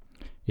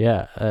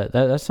 Yeah,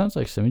 that sounds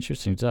like some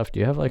interesting stuff. Do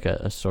you have like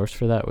a source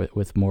for that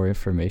with more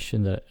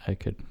information that I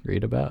could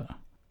read about?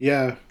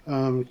 Yeah,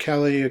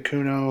 Kelly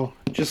Akuno.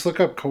 Just look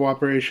up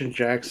Cooperation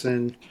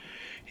Jackson.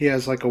 He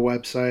has like a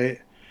website.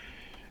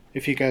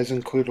 If you guys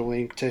include a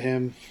link to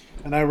him,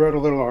 and I wrote a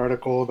little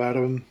article about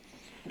him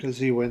because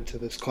he went to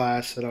this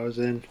class that I was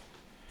in,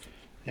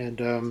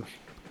 and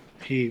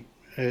he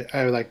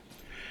I like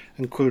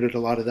included a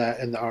lot of that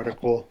in the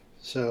article.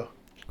 So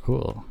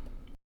Cool.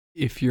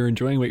 If you're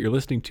enjoying what you're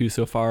listening to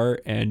so far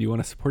and you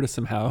want to support us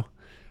somehow,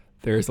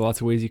 there's lots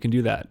of ways you can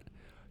do that.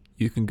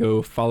 You can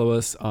go follow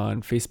us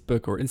on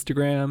Facebook or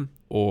Instagram,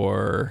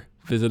 or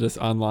visit us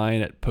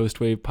online at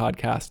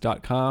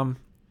postwavepodcast.com,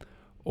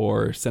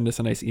 or send us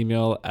a nice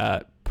email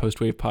at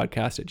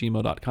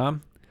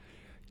postwavepodcast@gmail.com.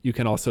 You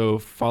can also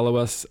follow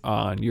us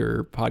on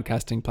your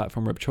podcasting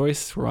platform of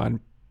choice. We're on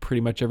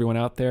pretty much everyone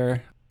out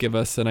there. Give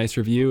us a nice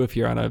review if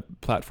you're on a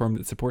platform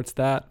that supports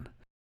that.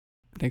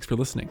 Thanks for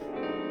listening.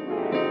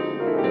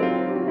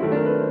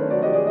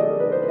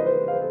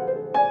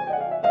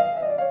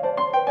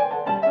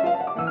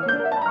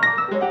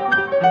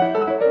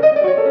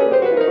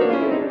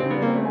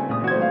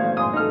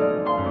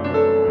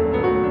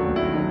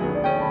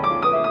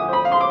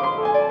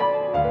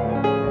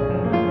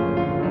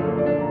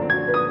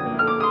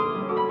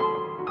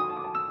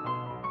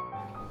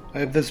 I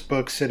have this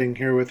book sitting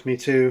here with me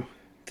too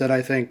that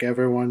I think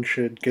everyone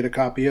should get a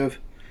copy of.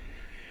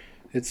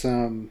 It's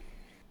the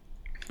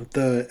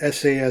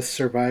SAS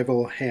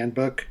Survival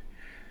Handbook,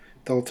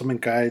 The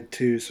Ultimate Guide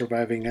to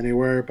Surviving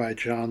Anywhere by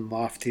John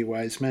Lofty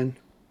Wiseman.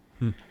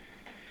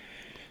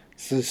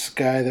 It's this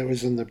guy that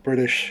was in the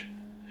British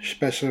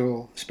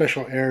Special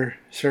Air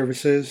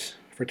Services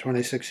for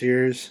 26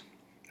 years,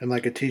 and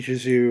like it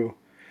teaches you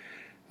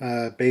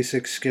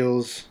basic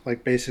skills,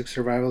 like basic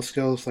survival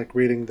skills, like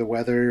reading the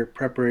weather,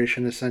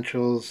 preparation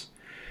essentials,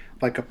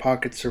 like a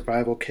pocket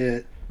survival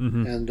kit.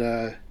 And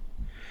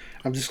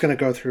I'm just going to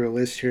go through a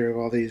list here of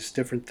all these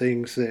different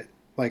things that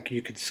like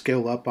you could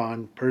skill up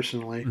on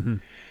personally.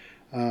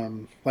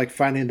 Like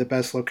finding the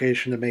best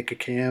location to make a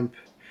camp,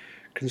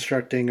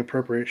 constructing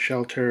appropriate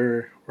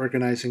shelter,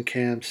 organizing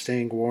camps,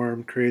 staying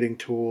warm, creating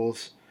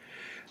tools,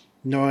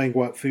 knowing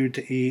what food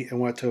to eat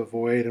and what to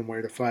avoid and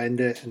where to find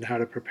it and how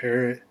to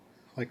prepare it,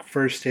 like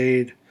first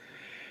aid,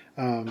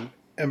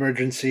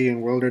 emergency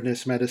and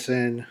wilderness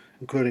medicine,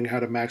 including how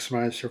to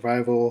maximize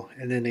survival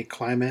in any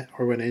climate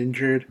or when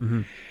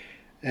injured,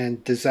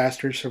 and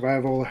disaster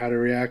survival, how to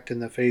react in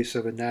the face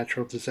of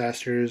natural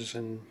disasters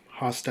and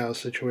hostile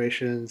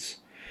situations,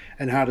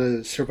 and how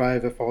to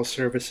survive if all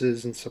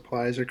services and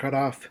supplies are cut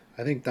off.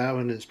 I think that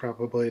one is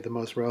probably the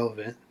most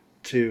relevant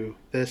to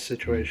this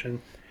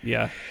situation.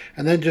 Yeah.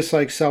 And then just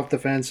like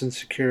self-defense and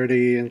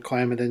security and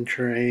climate and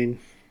terrain,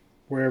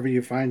 wherever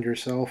you find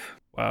yourself.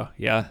 Wow.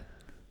 Yeah.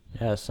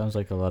 Yeah, it sounds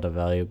like a lot of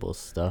valuable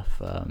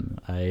stuff.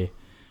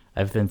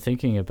 I've been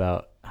thinking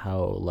about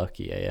how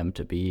lucky I am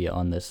to be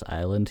on this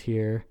island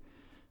here,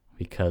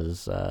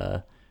 because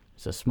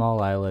it's a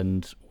small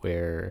island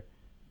where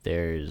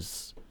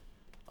there's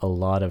a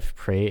lot of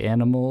prey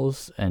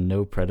animals and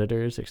no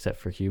predators except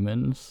for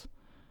humans.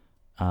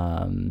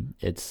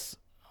 It's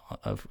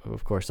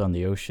of course on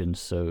the ocean,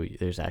 so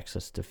there's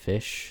access to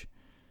fish,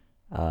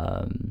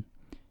 and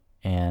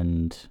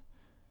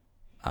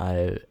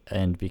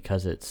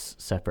because it's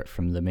separate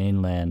from the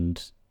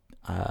mainland,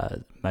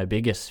 my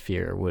biggest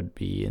fear would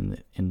be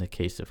in the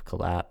case of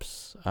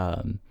collapse,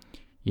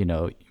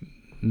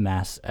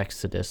 mass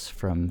exodus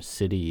from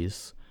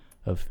cities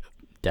of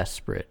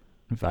desperate,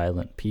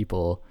 violent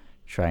people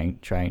trying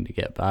to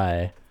get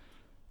by,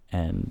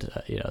 and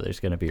there's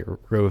going to be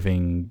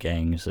roving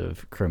gangs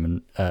of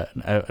I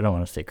don't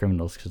want to say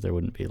criminals because there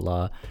wouldn't be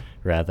law,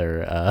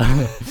 rather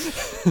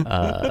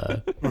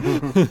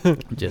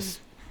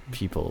just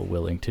people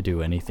willing to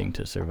do anything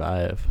to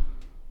survive.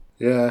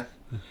 Yeah.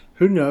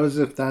 Who knows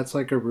if that's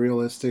like a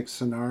realistic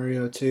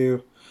scenario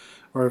too,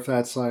 or if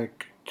that's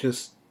like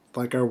just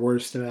like our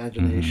worst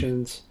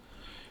imaginations,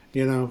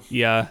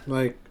 Yeah.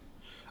 Like,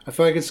 I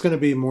feel like it's going to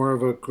be more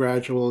of a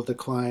gradual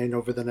decline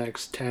over the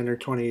next 10 or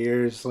 20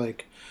 years.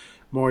 Like,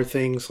 more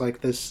things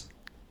like this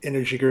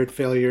energy grid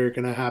failure are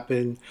going to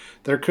happen.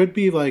 There could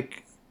be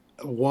like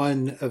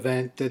one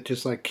event that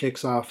just like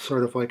kicks off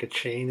sort of like a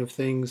chain of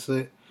things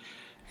that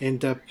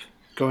end up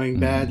going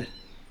bad.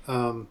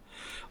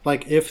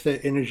 Like if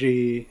the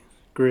energy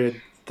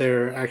grid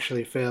there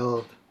actually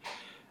failed,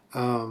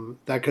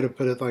 that could have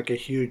put it like a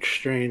huge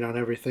strain on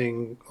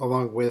everything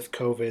along with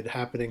COVID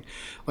happening.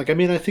 Like, I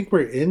mean, I think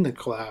we're in the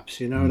collapse,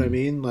 you know what I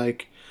mean?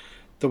 Like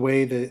the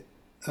way that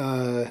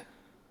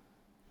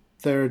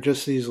there are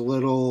just these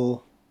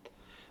little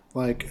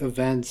like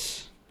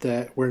events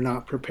that we're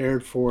not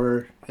prepared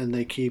for, and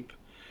they keep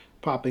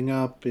popping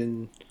up,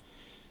 and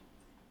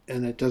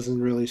it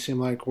doesn't really seem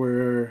like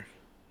we're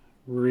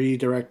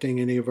redirecting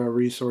any of our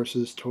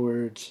resources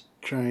towards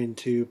trying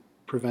to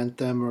prevent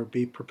them or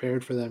be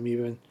prepared for them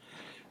even.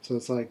 So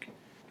it's like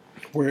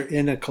we're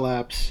in a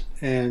collapse,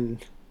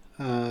 and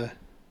we're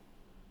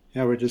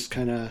just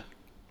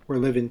we're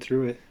living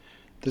through it.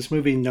 This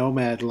movie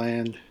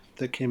Nomadland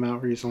that came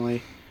out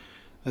recently,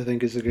 I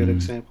think, is a good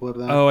example of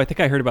that. Oh, I think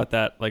I heard about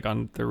that like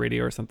on the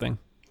radio or something.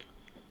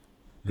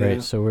 Right. Yeah.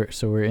 So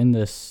we're in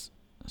this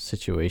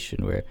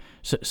situation where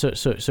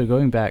so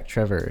going back,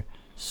 Trevor,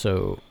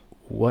 so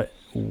what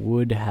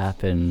would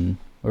happen,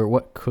 or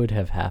what could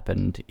have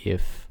happened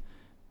if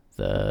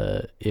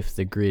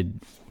the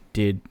grid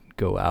did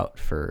go out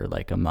for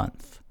like a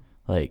month?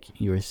 like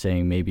you were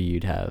saying, maybe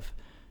you'd have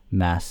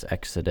mass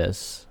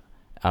exodus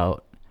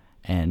out,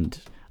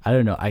 and I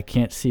don't know, I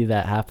can't see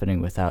that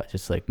happening without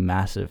just like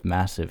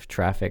massive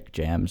traffic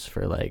jams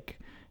for like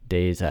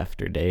days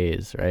after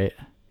days, right?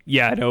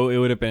 Yeah, no, it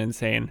would have been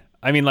insane.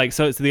 I mean, like,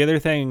 so the other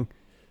thing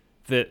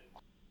that,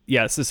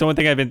 yeah, so one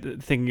thing I've been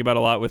thinking about a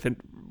lot with in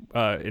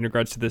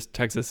regards to this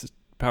Texas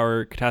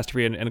power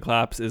catastrophe and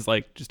collapse is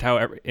like just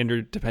how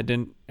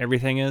interdependent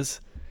everything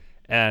is.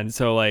 And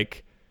so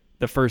like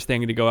the first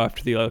thing to go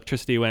after the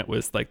electricity went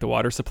was like the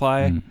water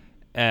supply.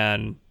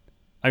 And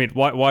I mean,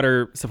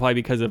 water supply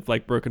because of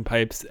like broken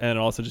pipes, and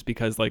also just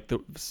because like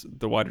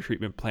the water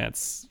treatment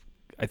plants,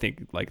 I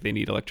think like they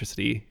need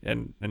electricity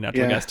and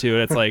natural gas too.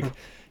 And it's like,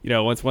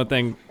 once one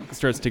thing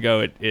starts to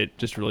go, it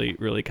just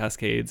really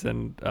cascades.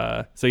 And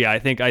so yeah, I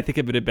think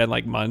it would have been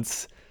like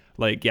months.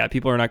 Like, yeah,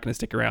 people are not going to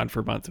stick around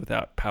for months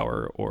without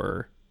power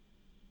or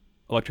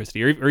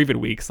electricity, or even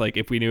weeks. Like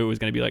if we knew it was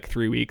going to be like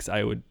 3 weeks,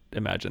 I would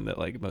imagine that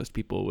like most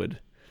people would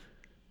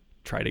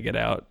try to get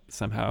out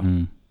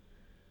somehow.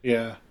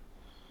 Yeah.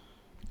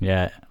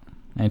 Yeah.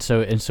 And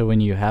so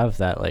when you have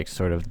that like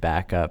sort of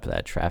backup,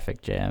 that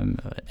traffic jam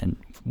and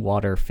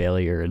water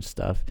failure and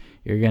stuff,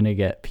 you're going to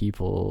get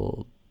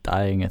people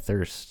dying of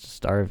thirst,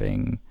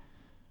 starving,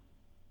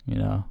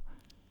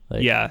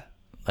 like, yeah,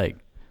 like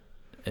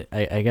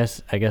I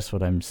guess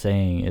what I'm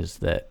saying is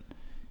that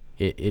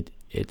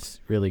it's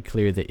really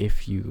clear that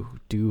if you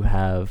do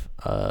have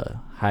a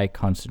high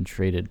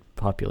concentrated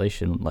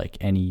population like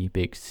any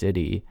big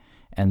city,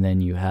 and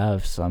then you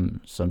have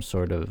some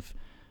sort of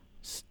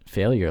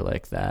failure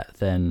like that,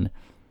 then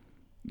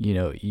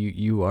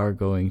you are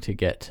going to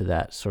get to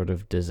that sort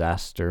of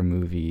disaster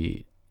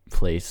movie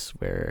place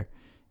where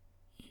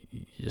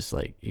just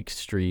like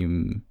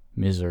extreme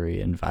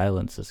misery and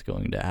violence is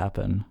going to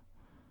happen.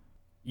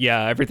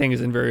 Yeah, everything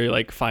is in very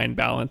like fine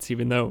balance,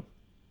 even though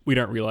we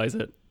don't realize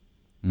it.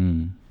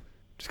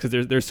 Just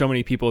because there's so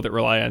many people that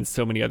rely on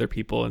so many other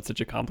people in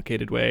such a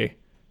complicated way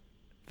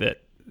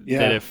that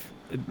if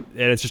and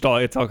it's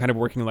all kind of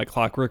working like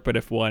clockwork. But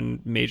if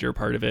one major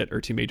part of it or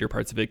two major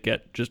parts of it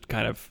get just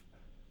kind of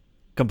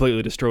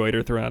completely destroyed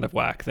or thrown out of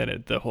whack,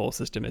 then the whole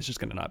system is just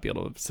going to not be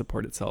able to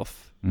support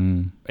itself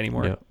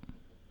anymore.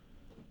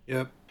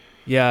 Yep.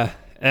 Yeah.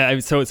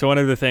 So one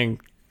other thing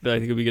that I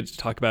think we get to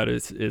talk about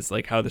is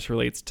like how this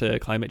relates to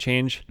climate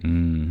change.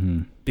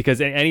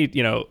 Because any,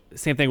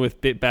 same thing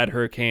with bad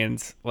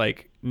hurricanes,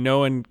 like no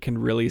one can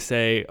really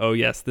say, oh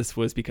yes, this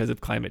was because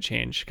of climate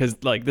change. Because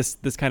like this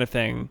kind of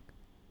thing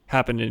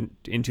happened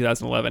in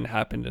 2011,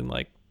 happened in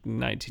like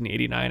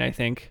 1989, I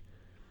think.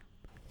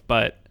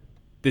 But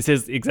this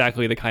is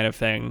exactly the kind of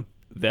thing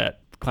that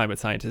climate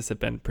scientists have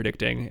been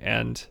predicting.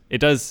 And it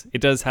does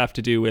have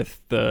to do with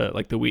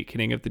the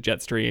weakening of the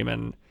jet stream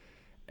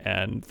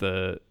and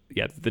the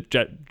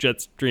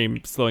jet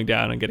stream slowing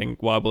down and getting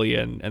wobbly,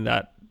 and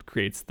that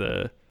creates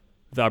the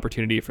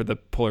opportunity for the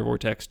polar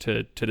vortex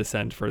to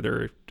descend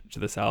further to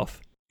the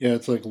south. Yeah,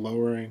 it's like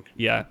lowering.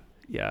 Yeah.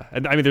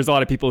 And I mean, there's a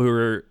lot of people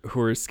who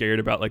are scared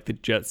about like the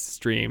jet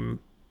stream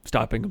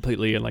stopping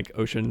completely and like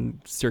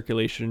ocean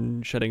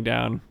circulation shutting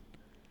down.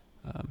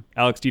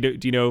 Alex, do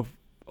you know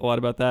a lot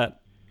about that?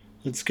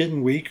 It's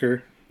getting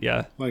weaker.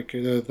 Yeah. Like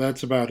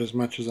that's about as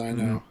much as I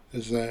know.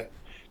 Is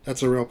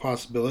that's a real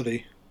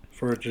possibility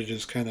for it to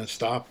just kind of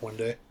stop one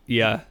day.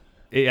 Yeah,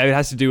 it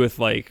has to do with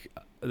like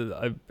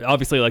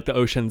obviously like the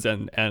oceans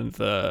and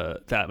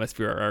the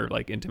atmosphere are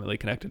like intimately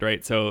connected,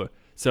 right? So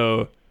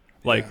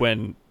like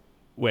when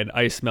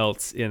ice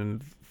melts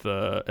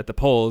at the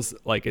poles,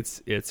 like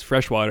it's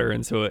fresh water,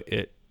 and so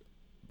it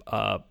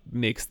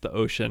makes the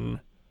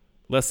ocean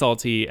less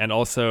salty, and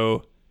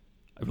also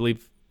I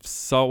believe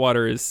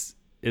saltwater is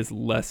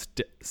less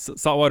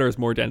saltwater is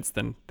more dense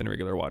than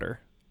regular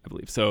water, I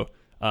believe. So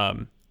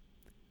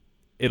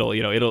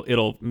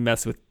it'll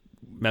mess with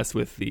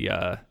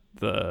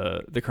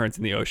the currents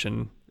in the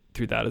ocean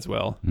through that as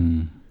well.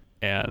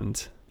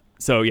 And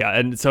so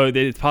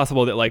it's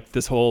possible that like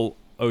this whole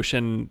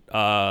ocean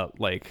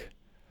like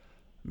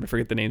I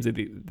forget the names of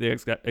the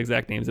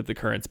exact names of the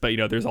currents, but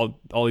there's all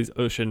these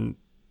ocean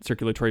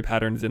circulatory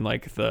patterns in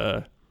like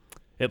the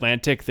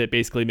Atlantic that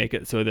basically make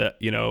it so that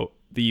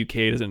the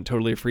UK doesn't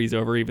totally freeze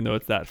over even though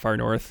it's that far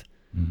north.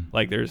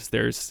 Like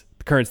there's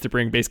currents that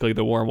bring basically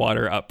the warm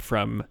water up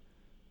from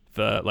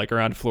the like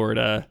around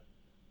Florida,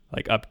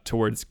 like up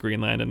towards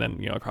Greenland, and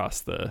then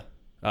across the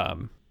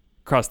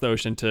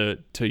ocean to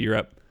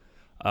Europe.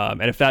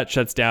 And if that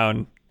shuts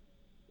down,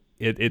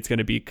 it's going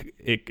to be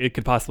it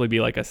could possibly be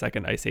like a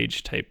second ice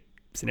age type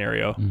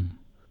scenario.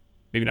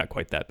 Maybe not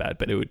quite that bad,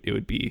 but it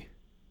would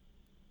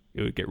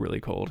get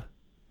really cold.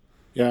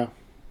 Yeah,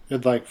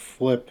 it'd like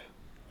flip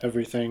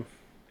everything,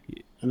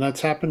 and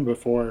that's happened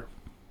before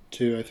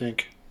too, I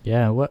think.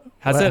 Yeah, what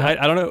has it? I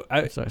don't know.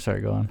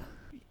 Sorry, go on.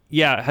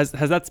 Yeah, has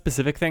that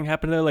specific thing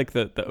happened though? Like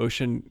the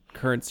ocean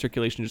current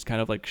circulation just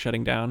kind of like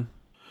shutting down?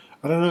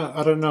 I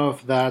don't know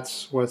if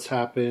that's what's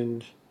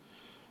happened.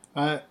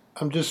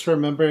 I'm just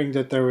remembering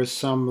that there was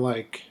some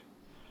like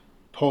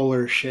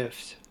polar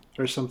shift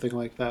or something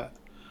like that.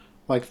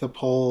 Like the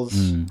poles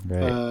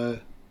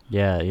Right.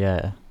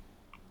 Yeah.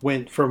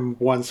 went from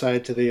one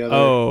side to the other.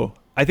 Oh,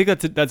 I think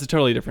that's a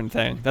totally different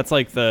thing. That's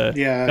like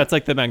Yeah. that's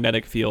like the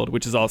magnetic field,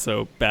 which is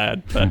also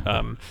bad. But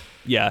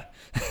yeah,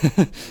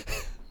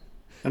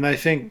 And I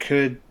think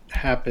could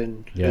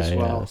happen as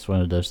well. It's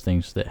one of those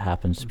things that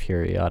happens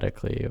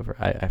periodically over.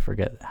 I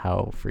forget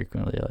how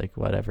frequently, like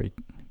what, every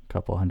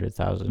couple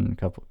 100,000,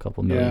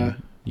 couple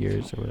million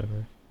years or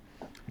whatever.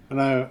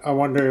 And I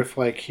wonder if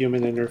like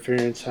human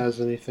interference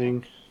has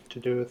anything to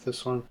do with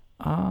this one.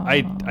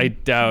 I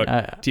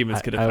doubt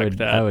humans could affect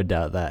that. I would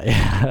doubt that.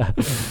 Yeah.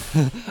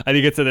 I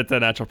think it's a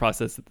natural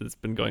process that's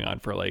been going on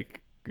for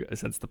like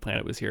since the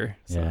planet was here.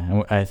 So. Yeah,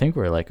 and I think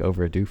we're like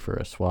overdue for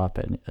a swap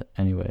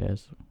anyway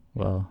as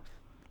well.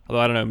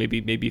 Although I don't know,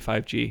 maybe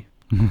 5G.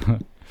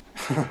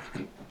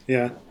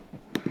 Yeah.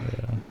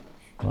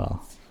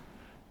 Well.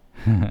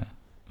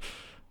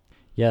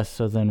 Yeah,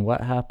 so then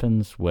what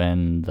happens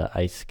when the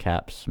ice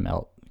caps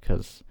melt?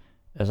 Because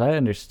as I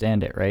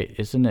understand it, right,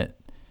 isn't it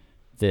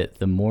that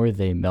the more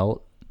they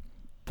melt,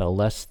 the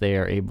less they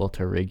are able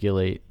to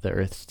regulate the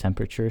Earth's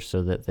temperature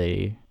so that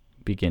they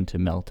begin to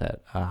melt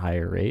at a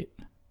higher rate?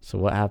 So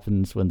what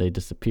happens when they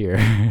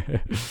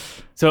disappear?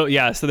 So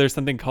there's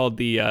something called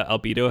the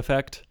albedo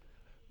effect,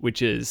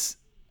 which is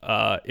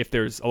if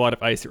there's a lot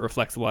of ice, it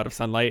reflects a lot of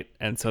sunlight,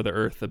 and so the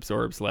Earth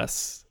absorbs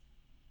less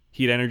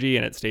heat energy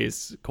and it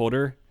stays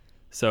colder.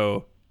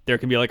 So there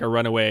can be like a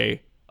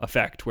runaway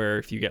effect where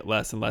if you get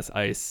less and less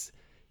ice,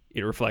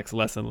 it reflects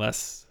less and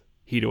less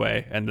heat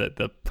away, and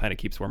the planet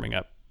keeps warming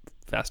up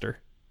faster.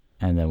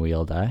 And then we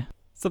all die?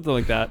 Something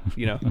like that,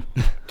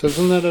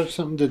 Doesn't that have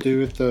something to do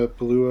with the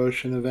Blue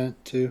Ocean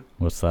event too?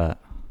 What's that?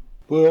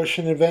 Blue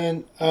Ocean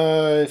event,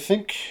 I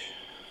think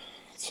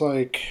it's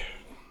like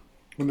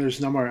when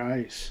there's no more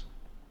ice.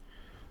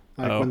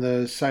 Like when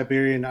the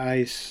Siberian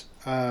ice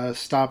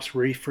stops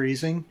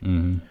refreezing.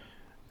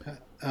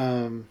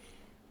 Mm-hmm.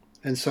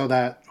 And so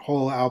that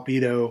whole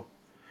albedo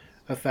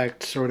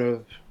effect sort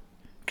of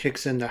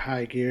kicks into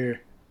high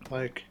gear.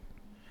 Like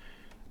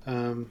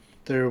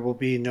there will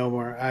be no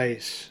more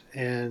ice,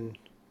 and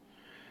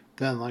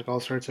then like all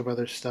sorts of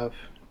other stuff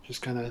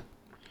just kind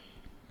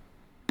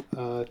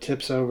of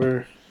tips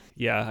over.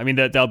 Yeah, I mean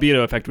the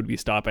albedo effect would be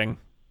stopping,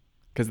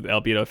 because the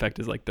albedo effect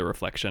is like the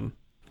reflection.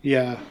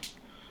 Yeah,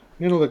 I'm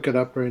gonna look it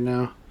up right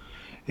now.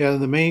 Yeah,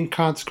 the main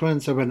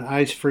consequence of an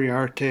ice-free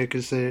Arctic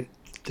is that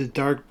the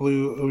dark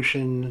blue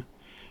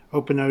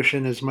open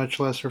ocean is much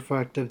less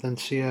reflective than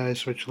sea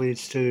ice, which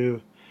leads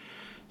to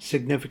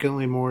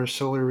significantly more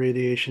solar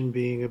radiation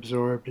being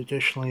absorbed.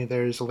 Additionally,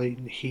 there is a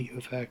latent heat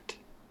effect.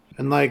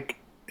 And like,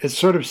 it's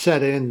sort of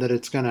set in that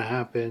it's going to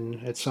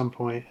happen at some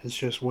point. It's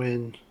just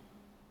when.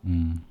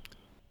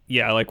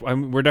 Yeah, like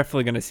we're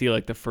definitely going to see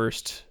like the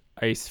first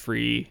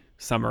ice-free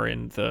summer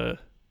in the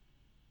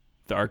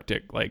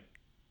Arctic, like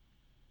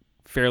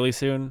fairly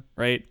soon,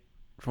 right?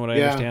 From what I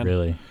understand.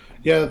 Really?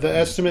 Yeah, the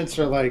estimates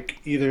are like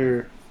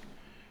either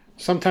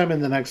sometime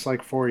in the next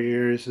like 4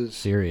 years is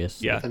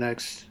serious. Yeah. the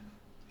next.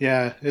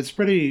 Yeah, it's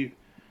pretty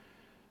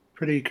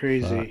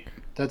crazy. Fuck.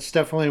 That's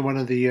definitely one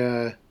of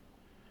the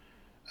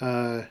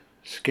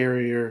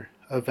scarier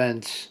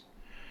events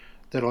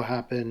that'll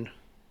happen.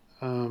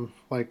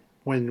 Like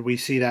when we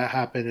see that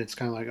happen, it's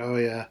kind of like, oh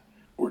yeah,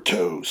 we're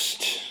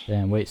toast.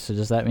 Damn, wait, so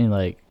does that mean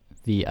like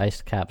the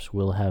ice caps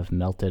will have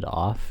melted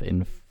off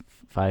in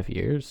 5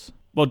 years?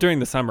 Well, during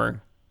the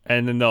summer,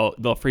 and then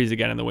they'll freeze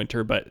again in the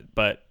winter.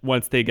 But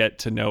once they get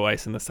to no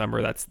ice in the summer,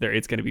 it's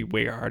going to be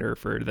way harder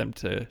for them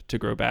to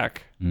grow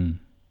back in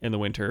the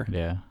winter.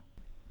 Yeah.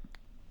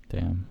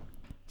 Damn.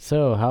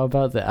 So how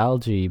about the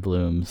algae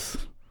blooms?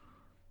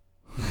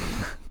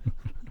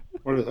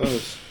 What are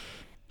those?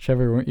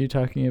 Trevor, weren't you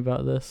talking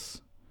about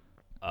this?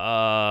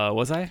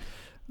 Was I?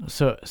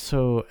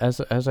 So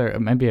as I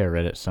maybe I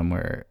read it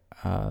somewhere.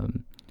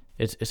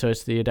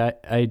 It's the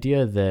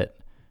idea that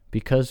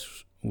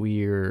because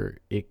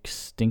we're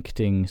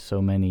extincting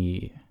so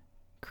many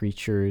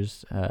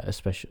creatures,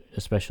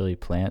 especially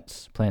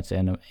plants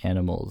and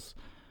animals,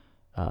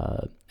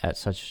 at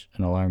such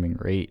an alarming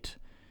rate,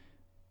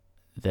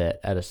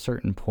 that at a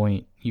certain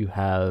point you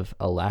have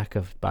a lack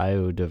of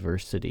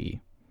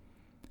biodiversity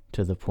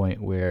to the point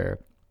where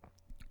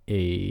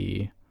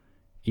a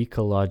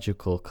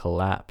ecological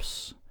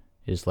collapse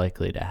is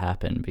likely to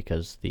happen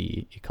because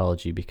the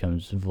ecology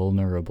becomes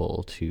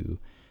vulnerable to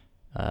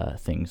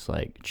things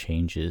like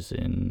changes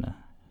in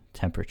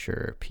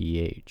temperature,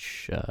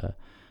 pH,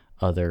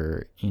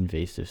 other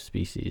invasive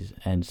species.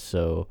 And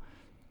so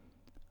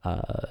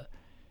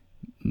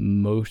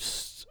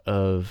most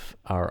of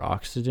our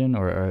oxygen,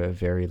 or a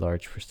very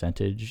large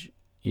percentage,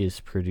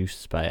 is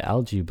produced by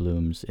algae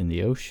blooms in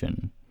the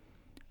ocean.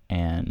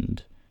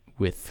 And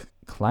with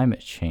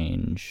climate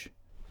change,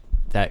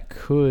 that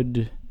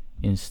could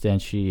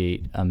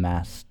instantiate a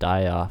mass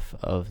die-off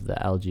of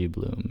the algae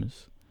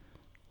blooms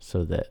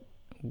so that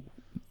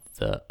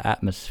the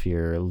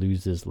atmosphere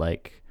loses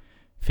like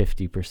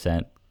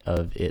 50%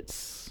 of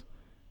its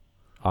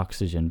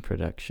oxygen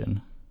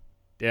production.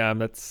 Damn,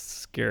 that's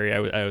scary.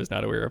 I was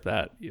not aware of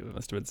that. It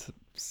must have been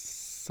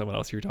someone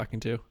else you were talking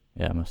to.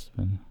 Yeah, it must have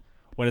been.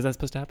 When is that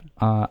supposed to happen?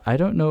 I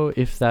don't know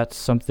if that's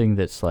something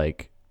that's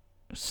like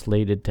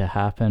slated to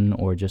happen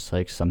or just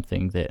like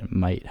something that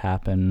might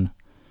happen.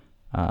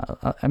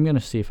 I'm gonna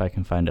see if I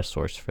can find a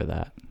source for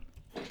that.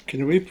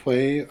 Can we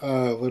play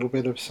a little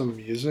bit of some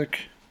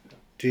music?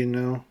 Do you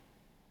know?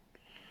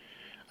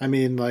 I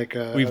mean, like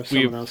We've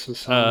someone else's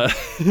song.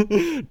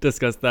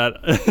 discussed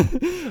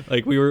that.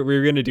 Like we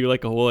were gonna do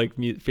like a whole like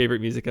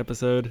favorite music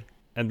episode,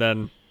 and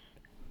then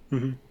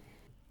Mm-hmm.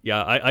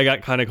 yeah, I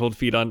got kind of cold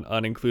feet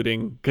on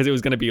including, because it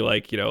was gonna be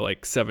like, you know,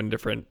 like 7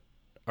 different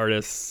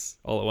artists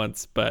all at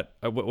once. But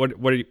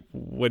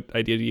what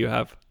idea do you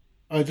have?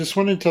 I just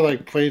wanted to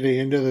like play the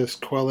end of this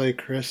Quelle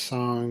Chris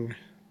song,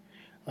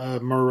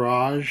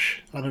 Mirage.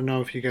 I don't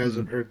know if you guys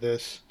have heard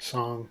this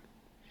song.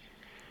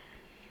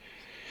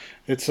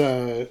 It's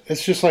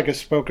just like a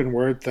spoken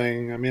word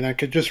thing. I mean, I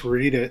could just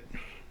read it,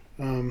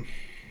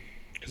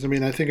 because I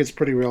mean, I think it's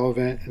pretty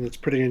relevant and it's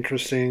pretty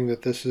interesting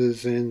that this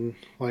is in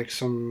like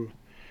some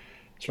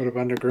sort of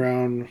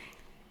underground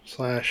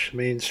slash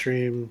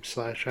mainstream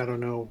slash I don't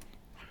know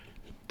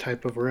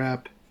type of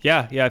rap.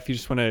 Yeah, if you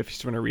just wanna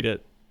read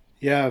it.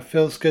 Yeah, it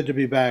feels good to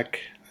be back.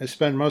 I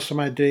spend most of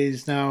my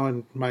days now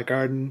in my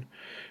garden,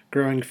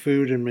 growing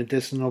food and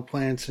medicinal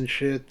plants and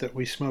shit that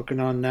we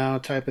smoking on now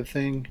type of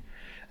thing,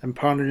 and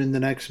pondering the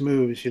next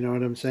moves, you know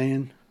what I'm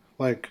saying?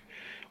 Like,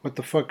 what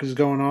the fuck is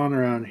going on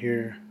around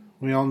here?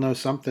 We all know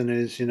something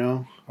is, you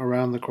know,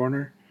 around the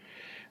corner,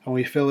 and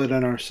we feel it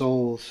in our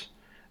souls.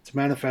 It's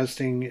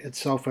manifesting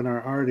itself in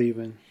our art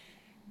even.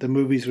 The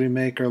movies we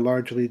make are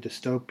largely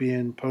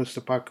dystopian,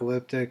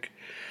 post-apocalyptic.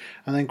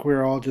 I think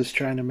we're all just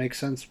trying to make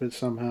sense of it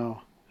somehow,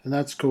 and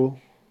that's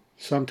cool.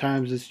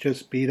 Sometimes it's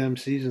just beat 'em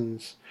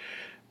seasons,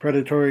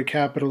 predatory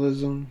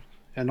capitalism,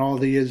 and all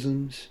the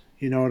isms,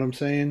 you know what I'm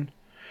saying?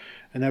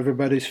 And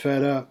everybody's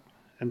fed up,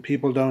 and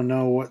people don't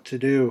know what to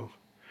do.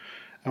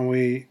 And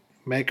we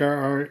make our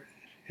art,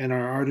 and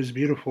our art is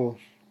beautiful,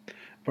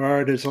 but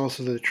art is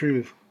also the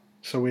truth.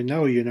 So we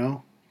know, you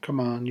know. Come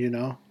on, you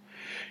know.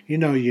 You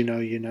know, you know,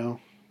 you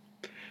know.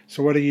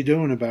 So what are you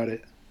doing about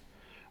it?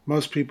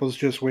 Most people's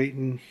just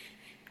waiting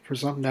for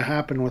something to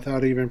happen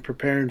without even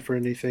preparing for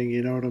anything,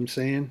 you know what I'm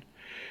saying?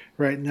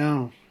 Right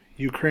now,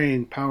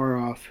 Ukraine, power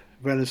off.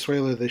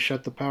 Venezuela, they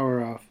shut the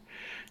power off.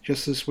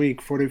 Just this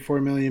week, 44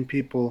 million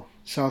people.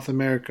 South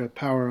America,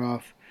 power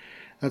off.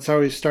 That's how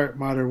we start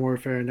modern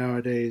warfare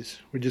nowadays.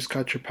 We just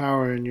cut your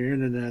power and your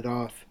internet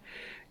off.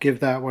 Give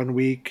that 1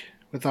 week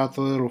without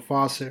the little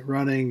faucet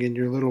running and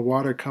your little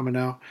water coming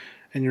out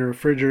and your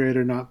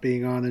refrigerator not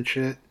being on and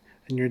shit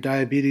and your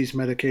diabetes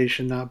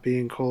medication not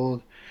being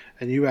cold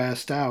and you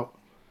assed out.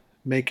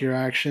 Make your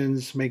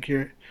actions match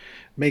your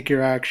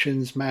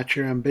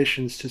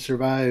ambitions to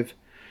survive.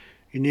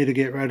 You need to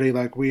get ready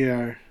like we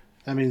are.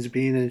 That means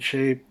being in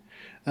shape.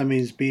 That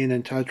means being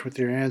in touch with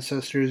your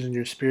ancestors and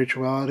your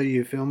spirituality,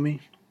 you feel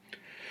me?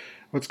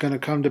 What's going to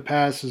come to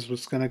pass is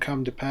what's going to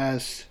come to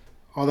pass.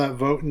 All that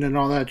voting and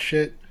all that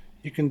shit,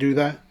 you can do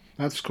that.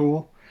 That's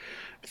cool.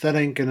 But that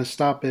ain't going to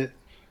stop it.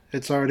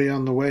 It's already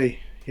on the way.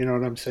 You know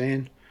what I'm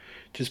saying?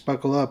 Just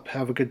buckle up.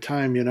 Have a good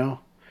time, you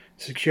know?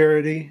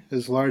 Security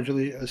is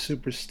largely a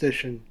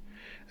superstition.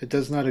 It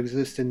does not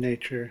exist in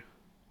nature.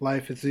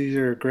 Life is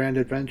either a grand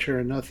adventure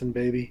or nothing,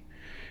 baby.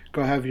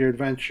 Go have your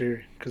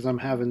adventure, because I'm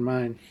having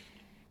mine.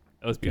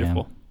 That was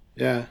beautiful.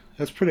 Yeah,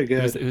 that's pretty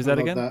good. Who's that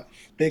I love again? That.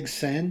 Big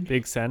Sen?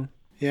 Big Sen.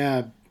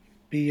 Yeah,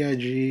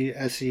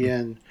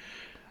 Bigsen.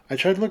 I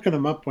tried looking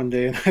him up one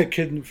day and I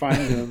couldn't find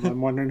him. I'm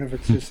wondering if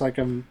it's just like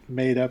a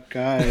made up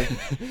guy. I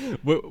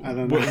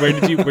don't know.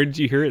 Where did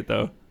you hear it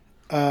though?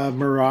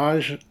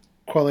 Mirage,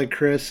 Quelle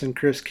Chris and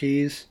Chris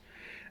Keys,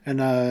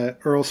 and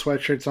Earl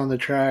Sweatshirt's on the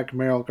track,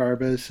 Meryl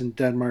Garbus and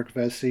Denmark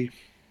Vesey.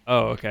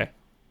 Oh, okay.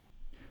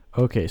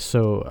 Okay,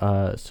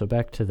 so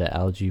back to the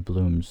algae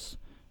blooms.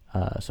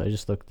 So I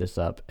just looked this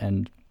up,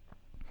 and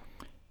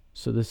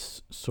so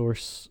this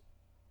source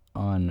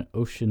on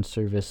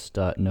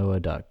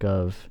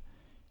oceanservice.noaa.gov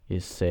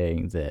is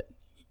saying that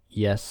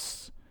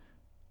yes,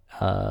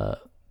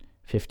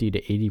 50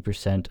 to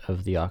 80%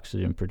 of the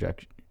oxygen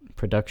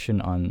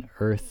production on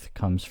Earth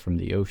comes from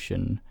the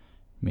ocean,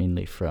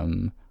 mainly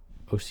from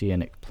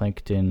oceanic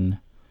plankton,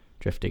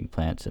 drifting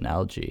plants, and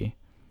algae.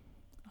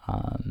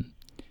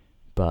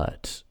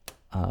 But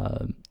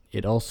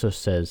it also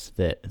says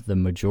that the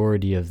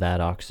majority of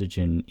that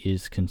oxygen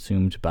is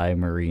consumed by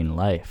marine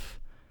life.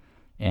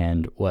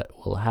 And what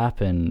will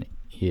happen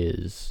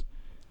is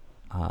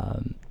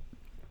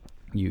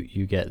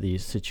you get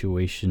these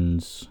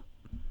situations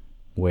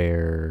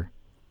where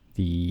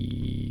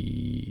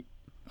the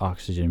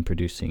oxygen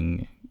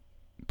producing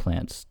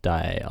plants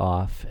die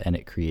off and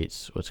it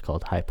creates what's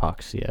called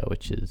hypoxia,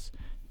 which is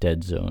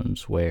dead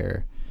zones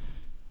where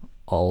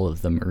all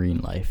of the marine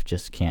life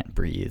just can't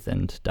breathe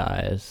and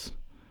dies.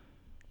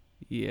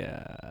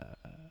 Yeah.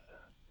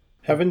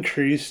 Haven't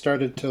trees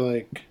started to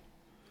like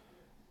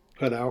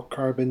put out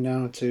carbon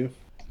now too?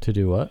 To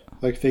do what?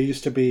 Like they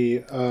used to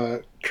be,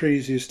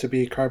 trees used to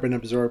be carbon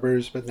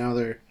absorbers, but now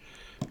they're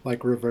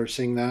like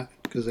reversing that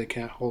because they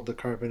can't hold the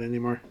carbon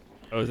anymore.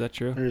 Oh, is that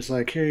true? They're just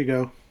like, here you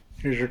go.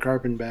 Here's your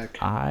carbon back.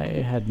 I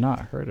had not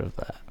heard of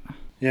that.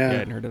 Yeah, I Yeah.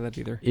 hadn't heard of that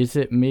either. Is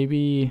it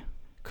maybe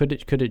could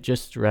it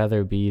just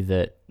rather be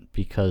that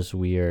because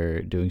we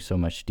are doing so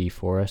much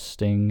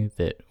deforesting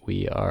that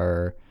we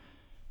are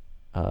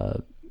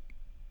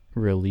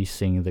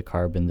releasing the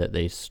carbon that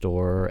they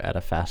store at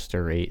a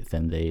faster rate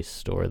than they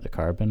store the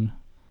carbon?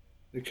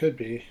 It could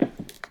be.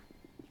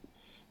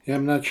 Yeah,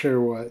 I'm not sure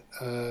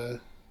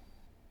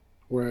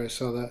where I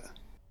saw that.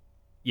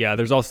 Yeah,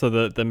 there's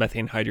also the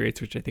methane hydrates,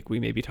 which I think we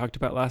maybe talked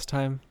about last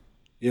time.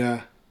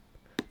 Yeah.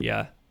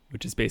 Yeah,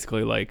 which is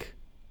basically like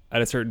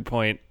at a certain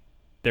point,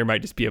 there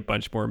might just be a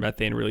bunch more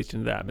methane released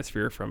into the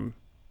atmosphere from,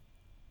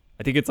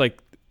 I think it's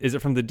like, is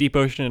it from the deep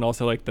ocean and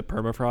also like the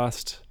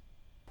permafrost?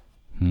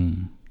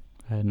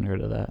 I hadn't heard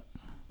of that.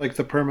 Like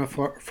the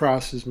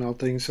permafrost is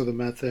melting, so the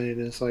methane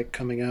is like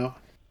coming out.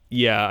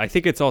 Yeah, I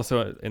think it's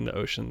also in the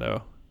ocean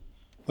though.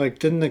 Like,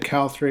 didn't the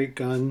Calthrate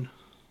gun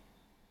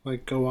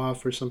like go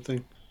off or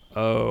something?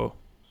 Oh,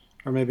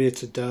 Or maybe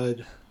it's a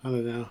dud. I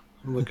don't know.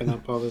 I'm looking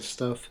up all this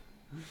stuff.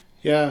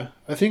 Yeah,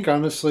 I think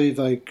honestly,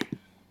 like,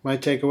 my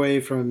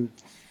takeaway from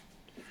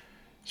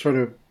sort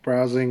of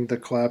browsing the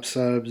collab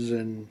subs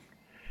and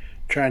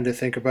trying to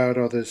think about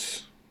all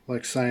this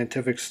like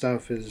scientific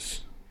stuff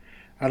is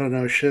I don't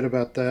know shit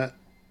about that.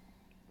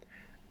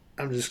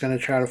 I'm just gonna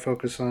try to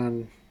focus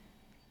on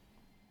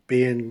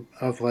being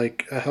of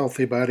like a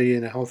healthy body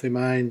and a healthy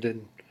mind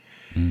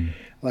and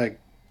like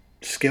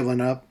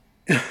skilling up.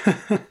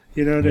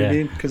 You know what I Yeah.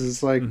 mean? Because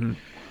it's like, mhm.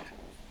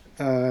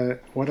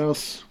 what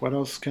else? What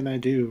else can I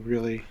do?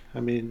 Really? I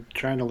mean,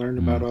 trying to learn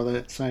about all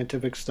that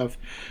scientific stuff.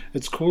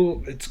 It's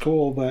cool. It's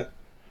cool, but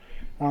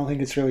I don't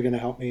think it's really going to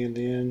help me in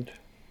the end.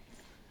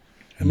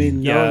 I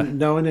mean, Yeah.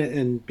 knowing it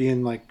and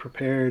being like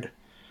prepared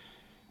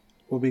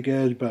will be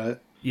good,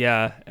 but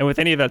Yeah, and with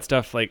any of that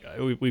stuff, like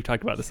we've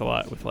talked about this a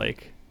lot with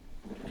like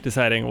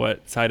deciding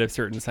what side of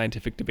certain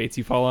scientific debates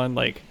you fall on.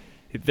 Like,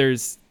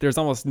 there's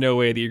almost no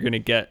way that you're going to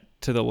get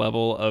to the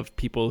level of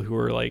people who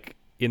are like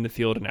in the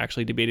field and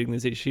actually debating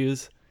these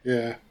issues.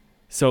 yeah,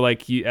 So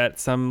like you at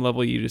some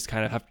level you just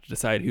kind of have to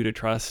decide who to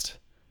trust,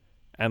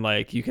 and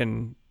like you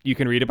can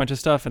read a bunch of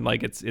stuff and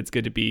like it's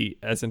good to be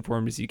as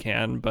informed as you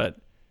can, but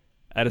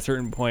at a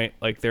certain point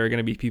like there are going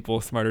to be people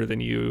smarter than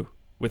you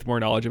with more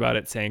knowledge about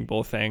it saying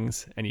both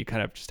things, and you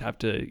kind of just have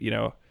to,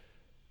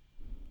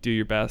 do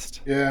your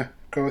best. yeah.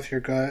 Go with your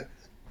gut.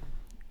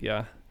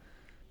 Yeah.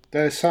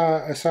 I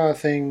saw a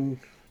thing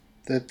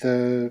that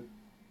the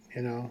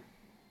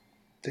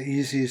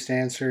easiest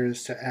answer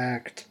is to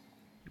act,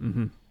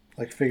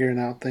 like figuring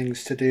out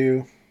things to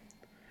do.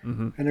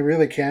 And it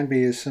really can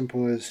be as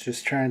simple as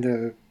just trying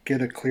to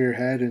get a clear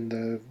head in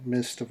the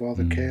midst of all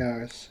the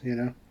chaos,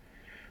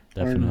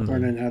 Definitely.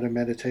 learning how to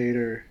meditate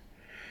or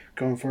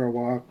going for a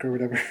walk or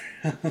whatever.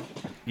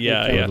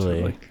 Yeah, Totally. yeah,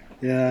 totally.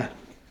 Yeah.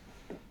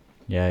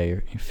 Yeah,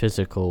 your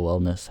physical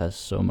wellness has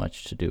so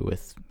much to do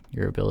with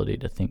your ability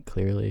to think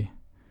clearly.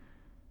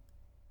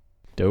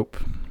 Dope.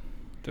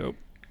 Dope.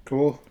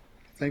 Cool.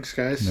 Thanks,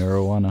 guys.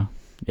 Marijuana.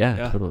 Yeah,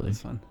 Yeah, totally.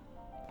 that's fun.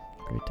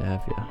 Great to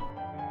have you.